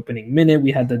in the opening minute.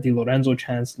 We had the Di Lorenzo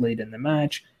chance late in the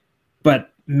match.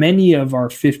 But many of our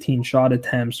 15 shot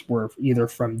attempts were either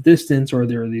from distance or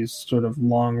there are these sort of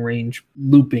long-range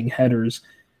looping headers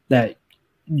that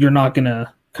you're not going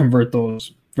to convert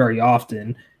those very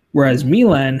often. Whereas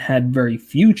Milan had very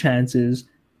few chances,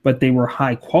 but they were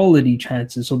high-quality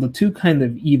chances. So the two kind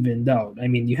of evened out. I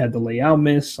mean, you had the Leao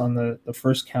miss on the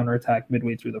first counterattack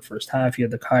midway through the first half. You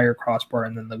had the Kyer crossbar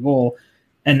and then the goal.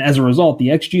 And as a result, the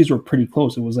XGs were pretty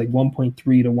close. It was like 1.3 to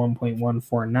 1.1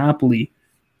 for Napoli.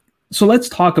 So let's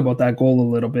talk about that goal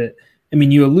a little bit. I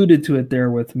mean, you alluded to it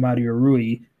there with Mario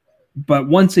Rui. But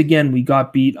once again, we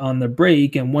got beat on the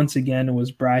break. And once again, it was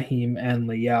Brahim and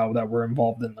Leao that were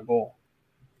involved in the goal.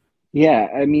 Yeah,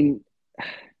 I mean,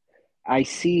 I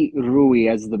see Rui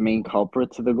as the main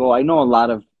culprit to the goal. I know a lot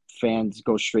of fans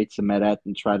go straight to Meret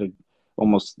and try to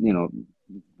almost,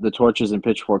 the torches and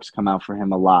pitchforks come out for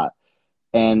him a lot.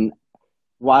 And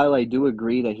while I do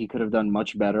agree that he could have done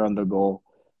much better on the goal,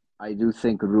 I do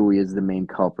think Rui is the main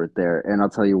culprit there. And I'll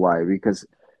tell you why. Because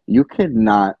you could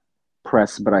not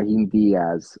press Brahim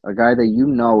Diaz, a guy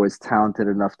that is talented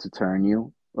enough to turn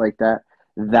you like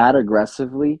that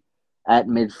aggressively at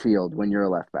midfield when you're a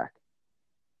left back.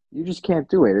 You just can't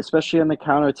do it, especially on the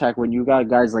counterattack when you got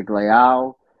guys like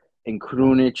Leao and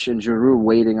Krunic and Giroud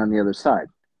waiting on the other side,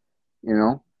 you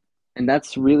know? And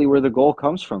that's really where the goal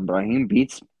comes from. Brahim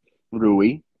beats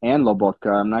Rui and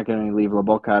Lobotka. I'm not going to leave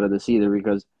Lobotka out of this either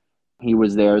because he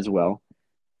was there as well.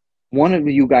 One of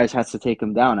you guys has to take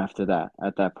him down after that,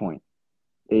 at that point.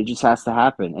 It just has to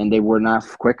happen. And they were not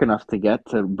quick enough to get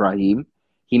to Brahim.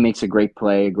 He makes a great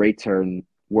play, a great turn,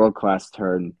 world-class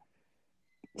turn.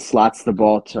 Slots the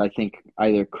ball to, I think,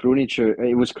 either Krunic or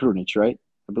it was Krunic, right?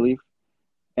 I believe.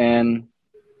 And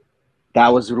that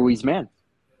was Rui's man,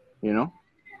 you know?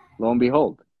 Lo and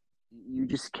behold. You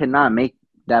just cannot make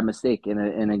that mistake in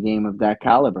a game of that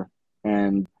caliber.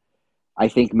 And I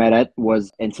think Meret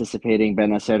was anticipating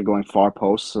Benacer going far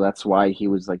post, so that's why he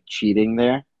was like cheating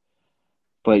there.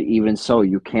 But even so,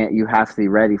 you have to be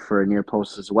ready for a near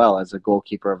post as well as a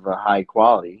goalkeeper of a high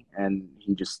quality, and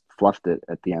he just fluffed it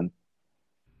at the end.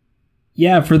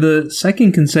 Yeah, for the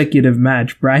second consecutive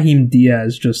match, Brahim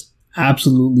Diaz just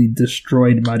absolutely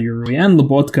destroyed Mario Rui and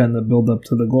Lobotka in the build-up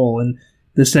to the goal. In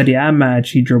the Serie A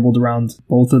match, he dribbled around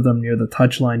both of them near the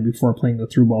touchline before playing the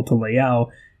through ball to Leao.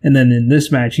 And then in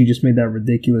this match, he just made that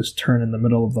ridiculous turn in the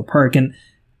middle of the park. And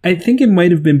I think it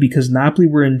might have been because Napoli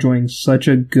were enjoying such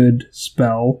a good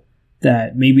spell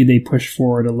that maybe they pushed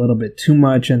forward a little bit too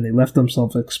much and they left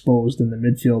themselves exposed in the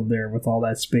midfield there with all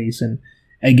that space. And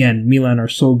again, Milan are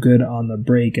so good on the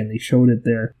break, and they showed it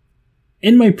there.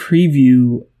 In my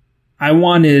preview, I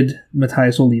wanted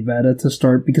Matheus Oliveira to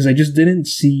start because I just didn't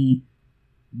see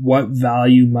what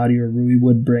value Mario Rui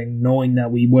would bring, knowing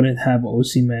that we wouldn't have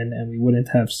Osimhen and we wouldn't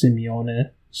have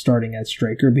Simeone starting at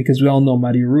striker, because we all know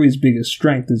Mario Rui's biggest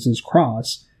strength is his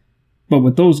cross. But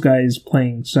with those guys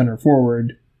playing center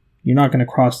forward, you're not going to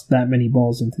cross that many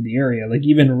balls into the area. Like,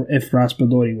 even if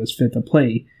Raspadori was fit to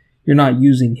play, you're not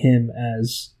using him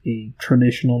as a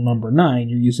traditional number 9.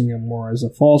 You're using him more as a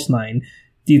false 9.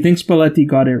 Do you think Spalletti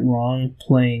got it wrong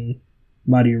playing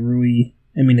Mario Rui?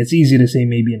 I mean, it's easy to say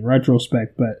maybe in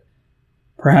retrospect, but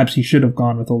perhaps he should have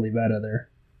gone with Oliveira there.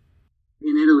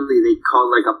 In Italy, they call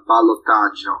it like a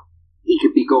ballottaggio. He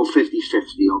could go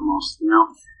 50-50 almost, you know?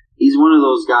 He's one of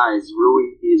those guys.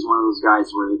 Rui is one of those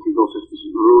guys where it could go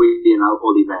 50-50. Rui and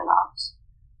Oliveira,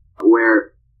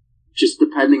 where just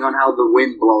depending on how the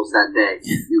wind blows that day,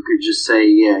 you could just say,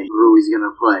 yeah, Rui's going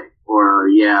to play. Or,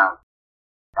 yeah,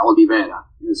 Oliveira.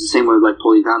 It's the same with like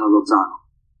Politano, Lozano.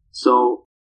 So,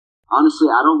 honestly,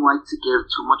 I don't like to give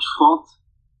too much fault to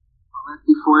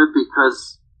Spalletti for it,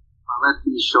 because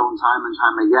Spalletti's shown time and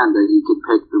time again that he could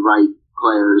pick the right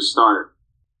player to start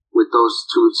with those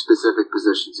two specific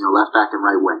positions, you know, left back and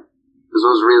right wing. Because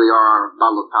those really are our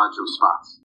ballottaggio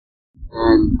spots.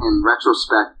 And in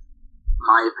retrospect,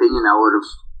 my opinion, I would have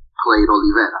played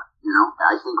Oliveira, you know?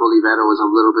 I think Oliveira was a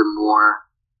little bit more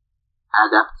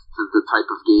adept to the type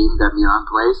of game that Milan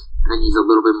plays. I think he's a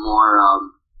little bit more,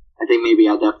 I think maybe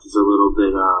adept is a little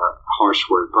bit harsh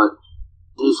word, but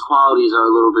his qualities are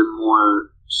a little bit more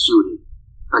suited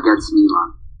against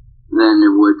Milan than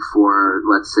it would for,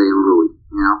 let's say, Rui.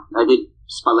 You know, I think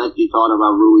Spalletti thought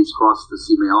about Rui's cross to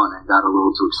Simeone and got a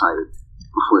little too excited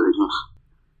before the game.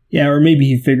 Yeah, or maybe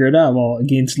he figured out, well,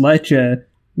 against Lecce,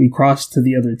 we crossed to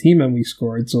the other team and we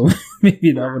scored, so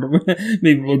maybe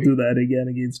we'll do that again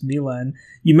against Milan.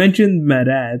 You mentioned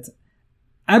Meret.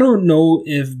 I don't know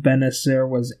if Benacer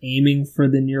was aiming for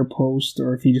the near post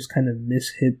or if he just kind of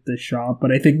mishit the shot,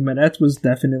 but I think Meret was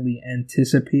definitely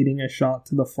anticipating a shot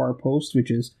to the far post, which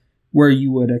is where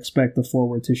you would expect the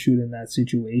forward to shoot in that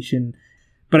situation.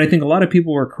 But I think a lot of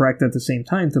people were correct at the same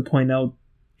time to point out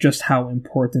just how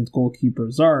important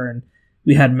goalkeepers are. And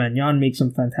we had Magnan make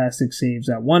some fantastic saves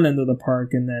at one end of the park,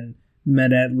 and then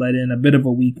Meret let in a bit of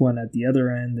a weak one at the other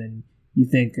end. And you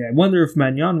think, I wonder if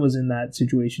Magnan was in that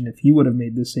situation, if he would have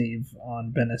made the save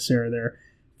on Benacer there.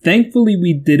 Thankfully,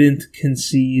 we didn't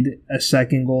concede a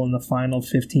second goal in the final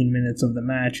 15 minutes of the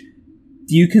match.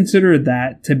 Do you consider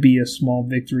that to be a small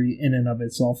victory in and of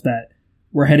itself, that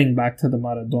we're heading back to the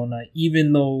Maradona,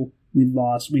 even though we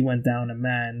lost, we went down a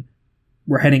man,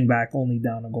 we're heading back only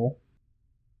down a goal?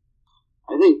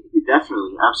 I think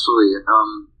definitely, absolutely.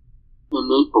 In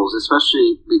Naples,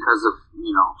 especially because of,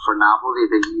 you know, for Napoli,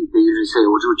 they usually say,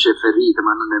 ciucc ferit,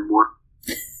 ma non è muort.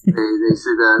 They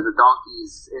say the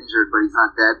donkey's injured, but he's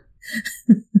not dead.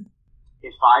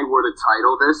 If I were to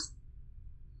title this,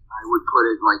 I would put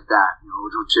it like that, you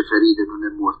know, ciucc ferit, ma non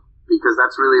è muort, because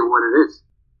that's really what it is.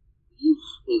 He's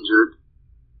injured,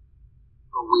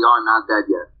 but we are not dead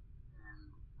yet.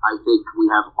 And I think we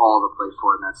have all to play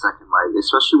for in that second leg,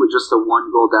 especially with just a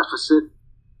 1-goal deficit.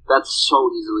 That's so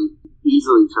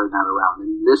easily turn that around.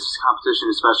 In this competition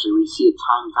especially, we see it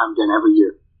time and time again every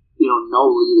year. no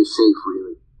lead is safe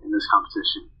really in this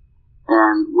competition.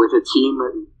 And with a team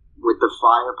with the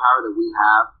firepower that we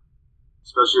have,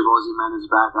 especially if Osimhen is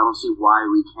back, I don't see why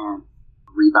we can't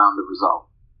rebound the result.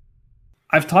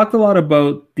 I've talked a lot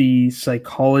about the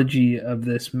psychology of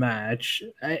this match.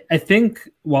 I think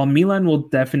while Milan will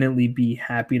definitely be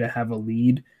happy to have a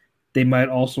lead, they might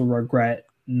also regret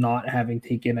not having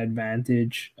taken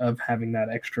advantage of having that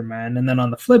extra man. And then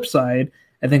on the flip side,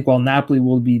 I think while Napoli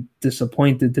will be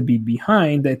disappointed to be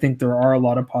behind, I think there are a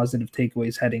lot of positive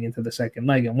takeaways heading into the second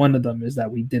leg. And one of them is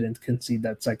that we didn't concede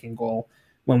that second goal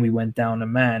when we went down a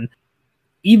man.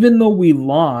 Even though we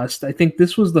lost, I think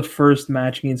this was the first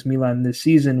match against Milan this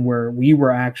season where we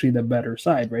were actually the better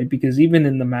side, right? Because even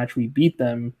in the match we beat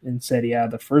them in Serie A,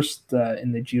 the first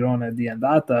in the Girona di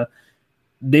Andata,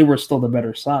 they were still the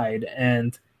better side.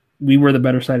 And we were the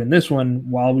better side in this one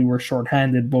while we were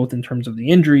shorthanded, both in terms of the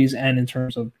injuries and in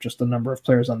terms of just the number of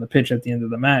players on the pitch at the end of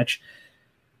the match.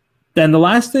 Then the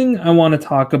last thing I want to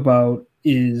talk about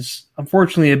is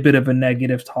unfortunately a bit of a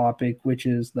negative topic, which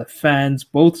is the fans.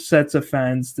 Both sets of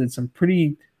fans did some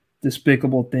pretty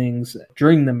despicable things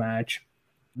during the match.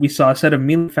 We saw a set of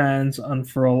Milan fans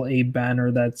unfurl a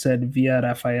banner that said Via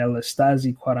Raffaele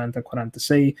Stasi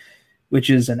 4046, which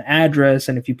is an address,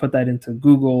 and if you put that into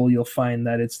Google, you'll find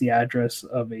that it's the address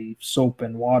of a soap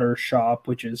and water shop,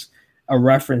 which is a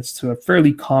reference to a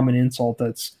fairly common insult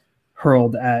that's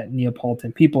hurled at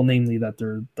Neapolitan people, namely that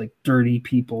they're like dirty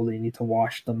people, they need to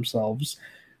wash themselves.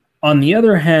 On the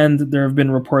other hand, there have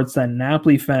been reports that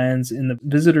Napoli fans in the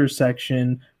visitors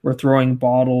section were throwing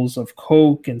bottles of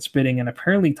Coke and spitting and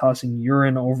apparently tossing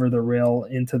urine over the rail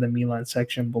into the Milan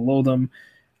section below them.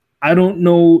 I don't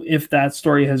know if that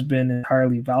story has been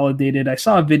entirely validated. I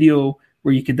saw a video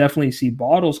where you could definitely see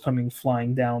bottles coming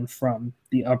flying down from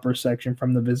the upper section,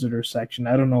 from the visitor section.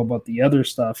 I don't know about the other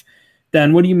stuff.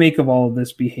 Dan, what do you make of all of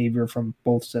this behavior from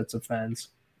both sets of fans?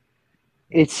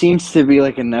 It seems to be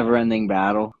like a never-ending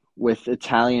battle with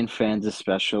Italian fans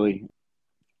especially.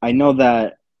 I know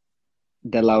that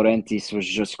De Laurentiis was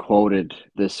just quoted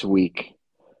this week.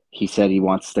 He said he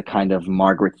wants to kind of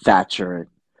Margaret Thatcher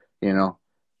it,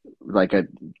 like a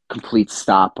complete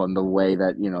stop on the way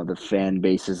that, the fan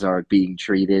bases are being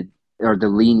treated, or the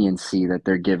leniency that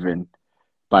they're given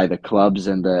by the clubs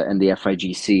and the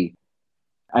FIGC.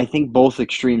 I think both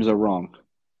extremes are wrong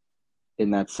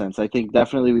in that sense. I think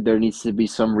definitely there needs to be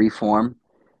some reform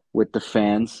with the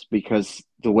fans because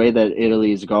the way that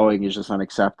Italy is going is just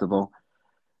unacceptable.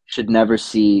 Should never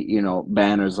see,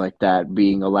 banners like that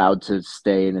being allowed to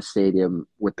stay in a stadium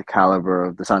with the caliber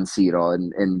of the San Siro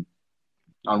and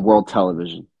on world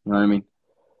television. You know what I mean?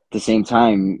 At the same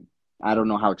time, I don't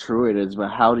know how true it is, but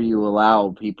how do you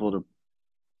allow people to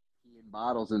pee in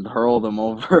bottles and hurl them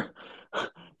over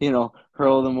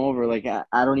hurl them over? Like,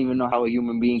 I don't even know how a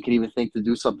human being could even think to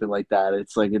do something like that.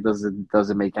 It's like, it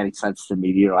doesn't make any sense to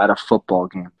me, at a football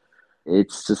game.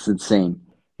 It's just insane,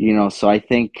 so I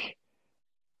think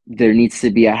there needs to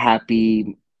be a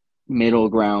happy middle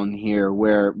ground here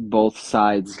where both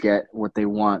sides get what they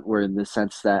want, where in the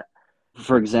sense that,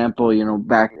 for example,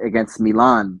 back against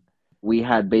Milan, we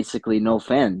had basically no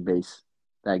fan base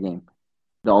that game.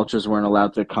 The ultras weren't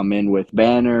allowed to come in with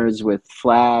banners, with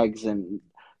flags, and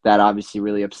that obviously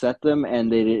really upset them,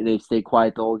 and they stayed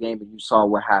quiet the whole game, and you saw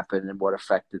what happened and what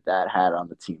effect that had on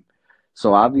the team.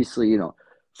 So obviously,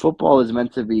 football is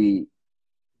meant to be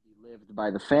lived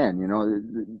by the fan,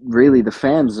 really the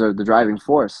fans are the driving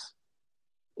force.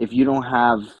 If you don't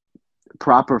have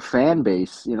proper fan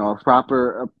base,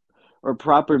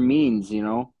 proper means,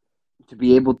 to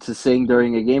be able to sing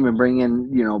during a game and bring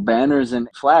in, banners and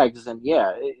flags, then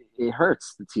yeah, it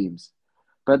hurts the teams.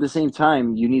 But at the same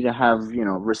time, you need to have,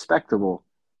 respectable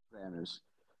banners.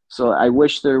 So I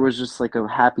wish there was just like a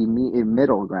happy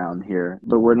middle ground here,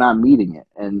 but we're not meeting it,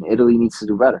 and Italy needs to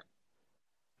do better.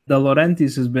 De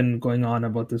Laurentiis has been going on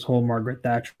about this whole Margaret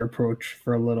Thatcher approach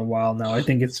for a little while now. I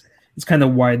think it's kind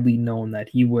of widely known that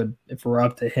he would, if it were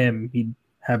up to him, he'd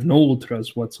have no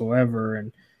ultras whatsoever,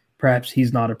 and perhaps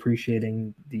he's not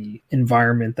appreciating the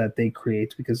environment that they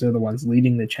create because they're the ones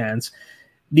leading the chants.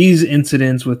 These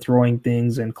incidents with throwing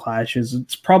things and clashes,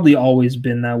 it's probably always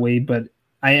been that way, but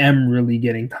I am really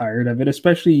getting tired of it,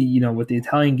 especially, with the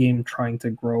Italian game trying to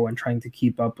grow and trying to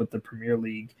keep up with the Premier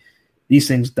League. These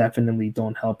things definitely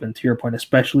don't help. And to your point,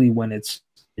 especially when it's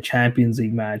a Champions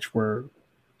League match where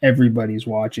everybody's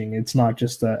watching, it's not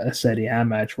just a Serie A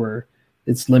match where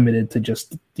it's limited to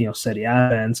just, Serie A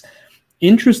fans.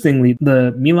 Interestingly,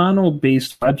 the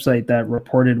Milano-based website that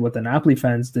reported what the Napoli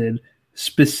fans did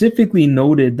specifically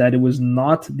noted that it was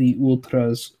not the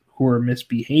ultras who were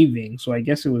misbehaving. So I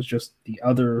guess it was just the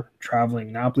other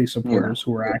traveling Napoli supporters who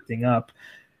were acting up.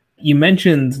 You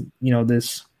mentioned,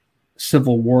 this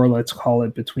civil war, let's call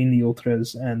it, between the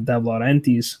Ultras and De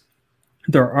Laurentiis.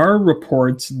 There are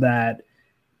reports that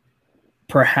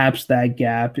perhaps that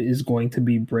gap is going to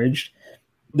be bridged.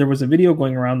 There was a video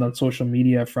going around on social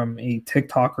media from a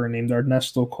TikToker named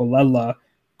Ernesto Colella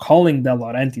calling De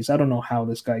Laurentiis. I don't know how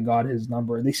this guy got his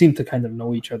number. They seem to kind of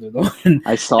know each other, though.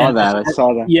 I saw that.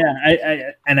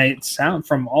 Yeah, I sound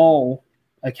from all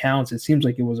accounts, it seems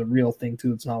like it was a real thing,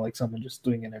 too. It's not like someone just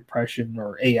doing an impression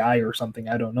or AI or something.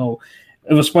 I don't know.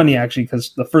 It was funny, actually,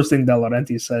 because the first thing De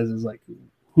Laurentiis says is like,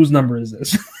 whose number is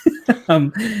this?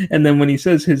 And then when he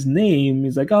says his name,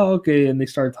 he's like, oh, okay. And they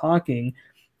start talking.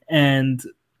 And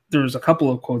there was a couple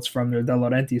of quotes from there. De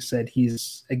Laurentiis said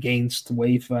he's against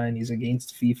UEFA and he's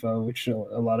against FIFA, which a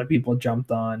lot of people jumped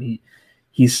on.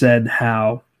 He said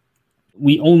how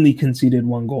we only conceded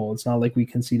 1 goal. It's not like we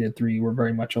conceded 3. We're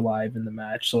very much alive in the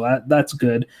match. So that's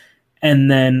good.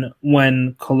 And then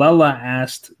when Colella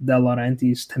asked De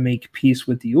Laurentiis to make peace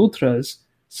with the Ultras,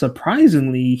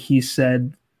 surprisingly, he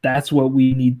said that's what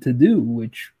we need to do,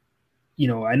 which,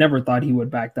 I never thought he would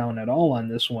back down at all on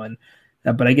this one.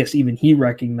 But I guess even he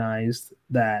recognized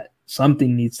that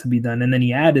something needs to be done. And then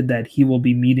he added that he will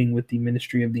be meeting with the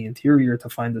Ministry of the Interior to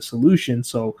find a solution.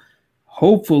 So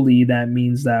hopefully that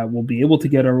means that we'll be able to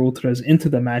get our Ultras into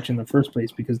the match in the first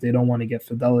place, because they don't want to get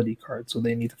fidelity cards. So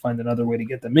they need to find another way to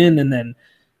get them in. And then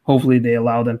hopefully they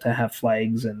allow them to have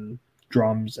flags and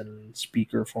drums and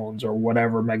speaker phones or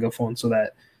whatever, megaphones, so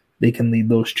that they can lead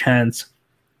those chants.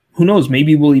 Who knows?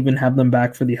 Maybe we'll even have them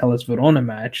back for the Hellas Verona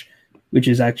match, which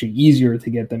is actually easier to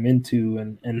get them into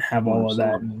and have all of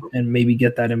that and maybe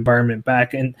get that environment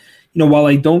back. And, while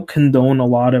I don't condone a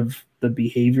lot of the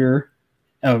behavior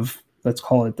of, let's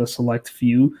call it, the select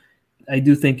few, I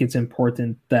do think it's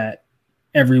important that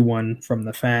everyone from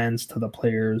the fans to the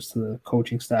players to the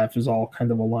coaching staff is all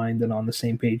kind of aligned and on the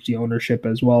same page, the ownership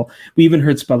as well. We even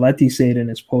heard Spalletti say it in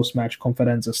his post-match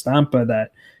conferenza stampa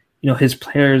that, his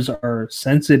players are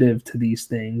sensitive to these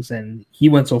things, and he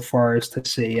went so far as to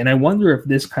say, and I wonder if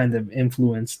this kind of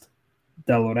influenced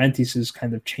De Laurentiis'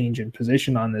 kind of change in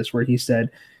position on this, where he said,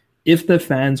 if the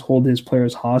fans hold his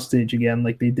players hostage again,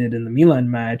 like they did in the Milan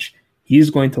match,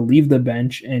 he's going to leave the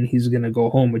bench and he's going to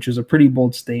go home, which is a pretty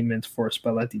bold statement for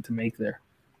Spalletti to make there.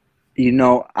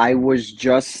 I was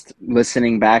just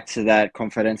listening back to that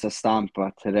conferenza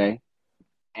stampa today,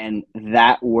 and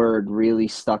that word really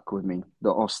stuck with me,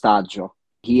 the ostaggio.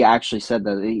 He actually said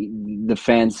that the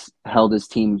fans held his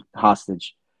team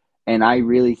hostage. And I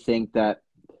really think that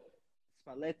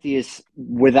Spalletti is,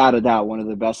 without a doubt, one of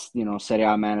the best, Serie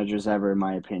A managers ever, in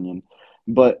my opinion.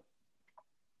 But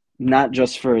not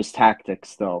just for his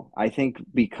tactics, though. I think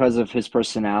because of his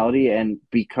personality and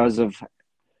because of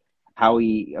how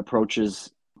he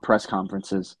approaches press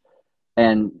conferences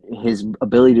and his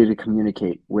ability to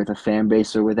communicate with a fan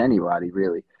base or with anybody,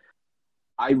 really.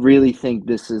 I really think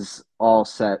this is all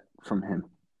set from him.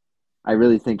 I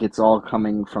really think it's all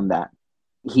coming from that.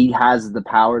 He has the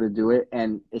power to do it,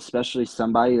 and especially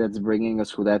somebody that's bringing a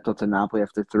Scudetto to Napoli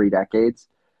after 3 decades,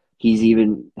 he's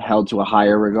even held to a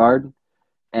higher regard.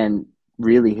 And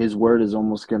really, his word is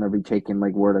almost going to be taken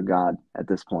like word of God at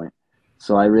this point.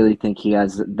 So I really think he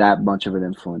has that much of an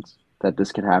influence that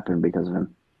this could happen because of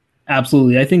him.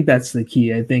 Absolutely. I think that's the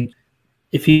key. I think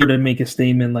if he were to make a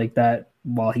statement like that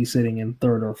while he's sitting in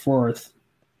 3rd or 4th,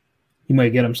 he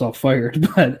might get himself fired.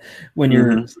 But when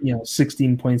you're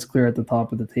 16 points clear at the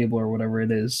top of the table or whatever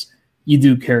it is, you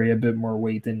do carry a bit more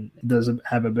weight and it does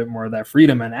have a bit more of that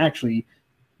freedom. And actually,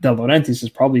 De Laurentiis is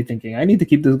probably thinking, I need to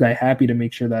keep this guy happy to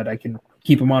make sure that I can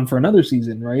keep him on for another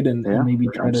season, right? And maybe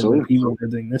try to repeat what we're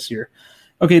doing this year.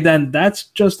 Okay, Dan, that's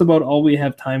just about all we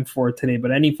have time for today.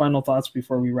 But any final thoughts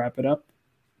before we wrap it up?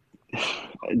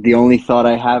 The only thought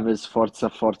I have is Forza,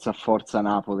 Forza, Forza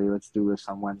Napoli. Let's do this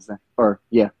on Wednesday.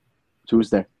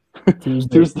 Tuesday.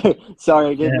 Tuesday. Sorry,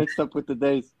 I get mixed up with the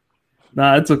days.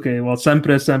 No, it's okay. Well,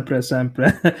 sempre.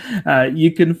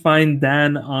 You can find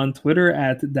Dan on Twitter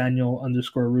at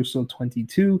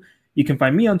Daniel_Russo22. You can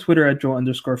find me on Twitter at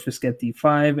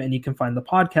Joe_Fischetti5. And you can find the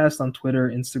podcast on Twitter,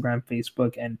 Instagram,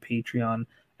 Facebook, and Patreon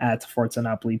at Forza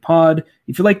Napoli Pod.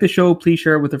 If you like the show, please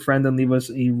share it with a friend and leave us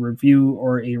a review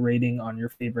or a rating on your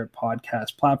favorite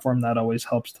podcast platform. That always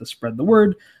helps to spread the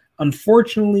word.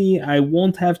 Unfortunately, I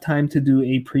won't have time to do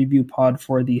a preview pod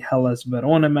for the Hellas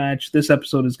Verona match. This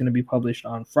episode is going to be published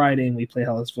on Friday, and we play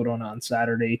Hellas Verona on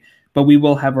Saturday. But we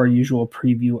will have our usual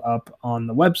preview up on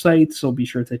the website, so be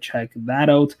sure to check that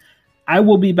out. I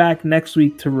will be back next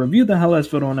week to review the Hellas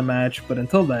Verona match, but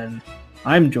until then,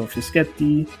 I'm Joe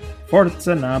Fischetti.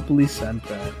 Forza Napoli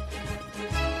sempre.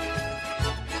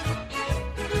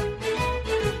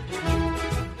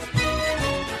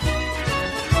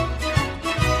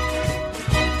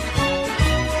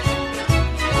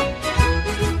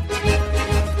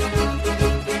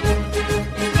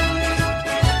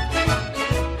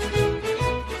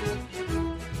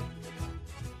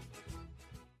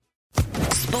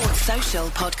 Social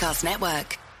Podcast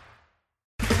Network.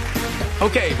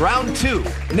 Okay, round 2.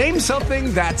 Name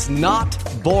something that's not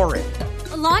boring.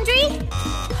 A laundry?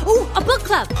 Ooh, a book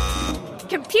club.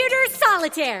 Computer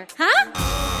solitaire, huh?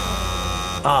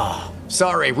 Ah,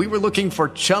 sorry, we were looking for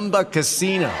Chumba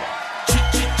Casino.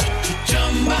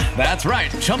 That's right,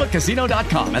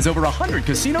 ChumbaCasino.com has over 100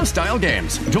 casino-style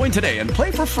games. Join today and play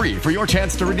for free for your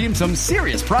chance to redeem some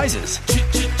serious prizes.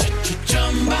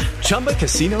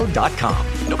 ChumbaCasino.com.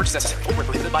 No purchase necessary. Void where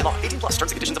prohibited by law. 18+ terms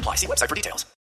and conditions apply. See website for details.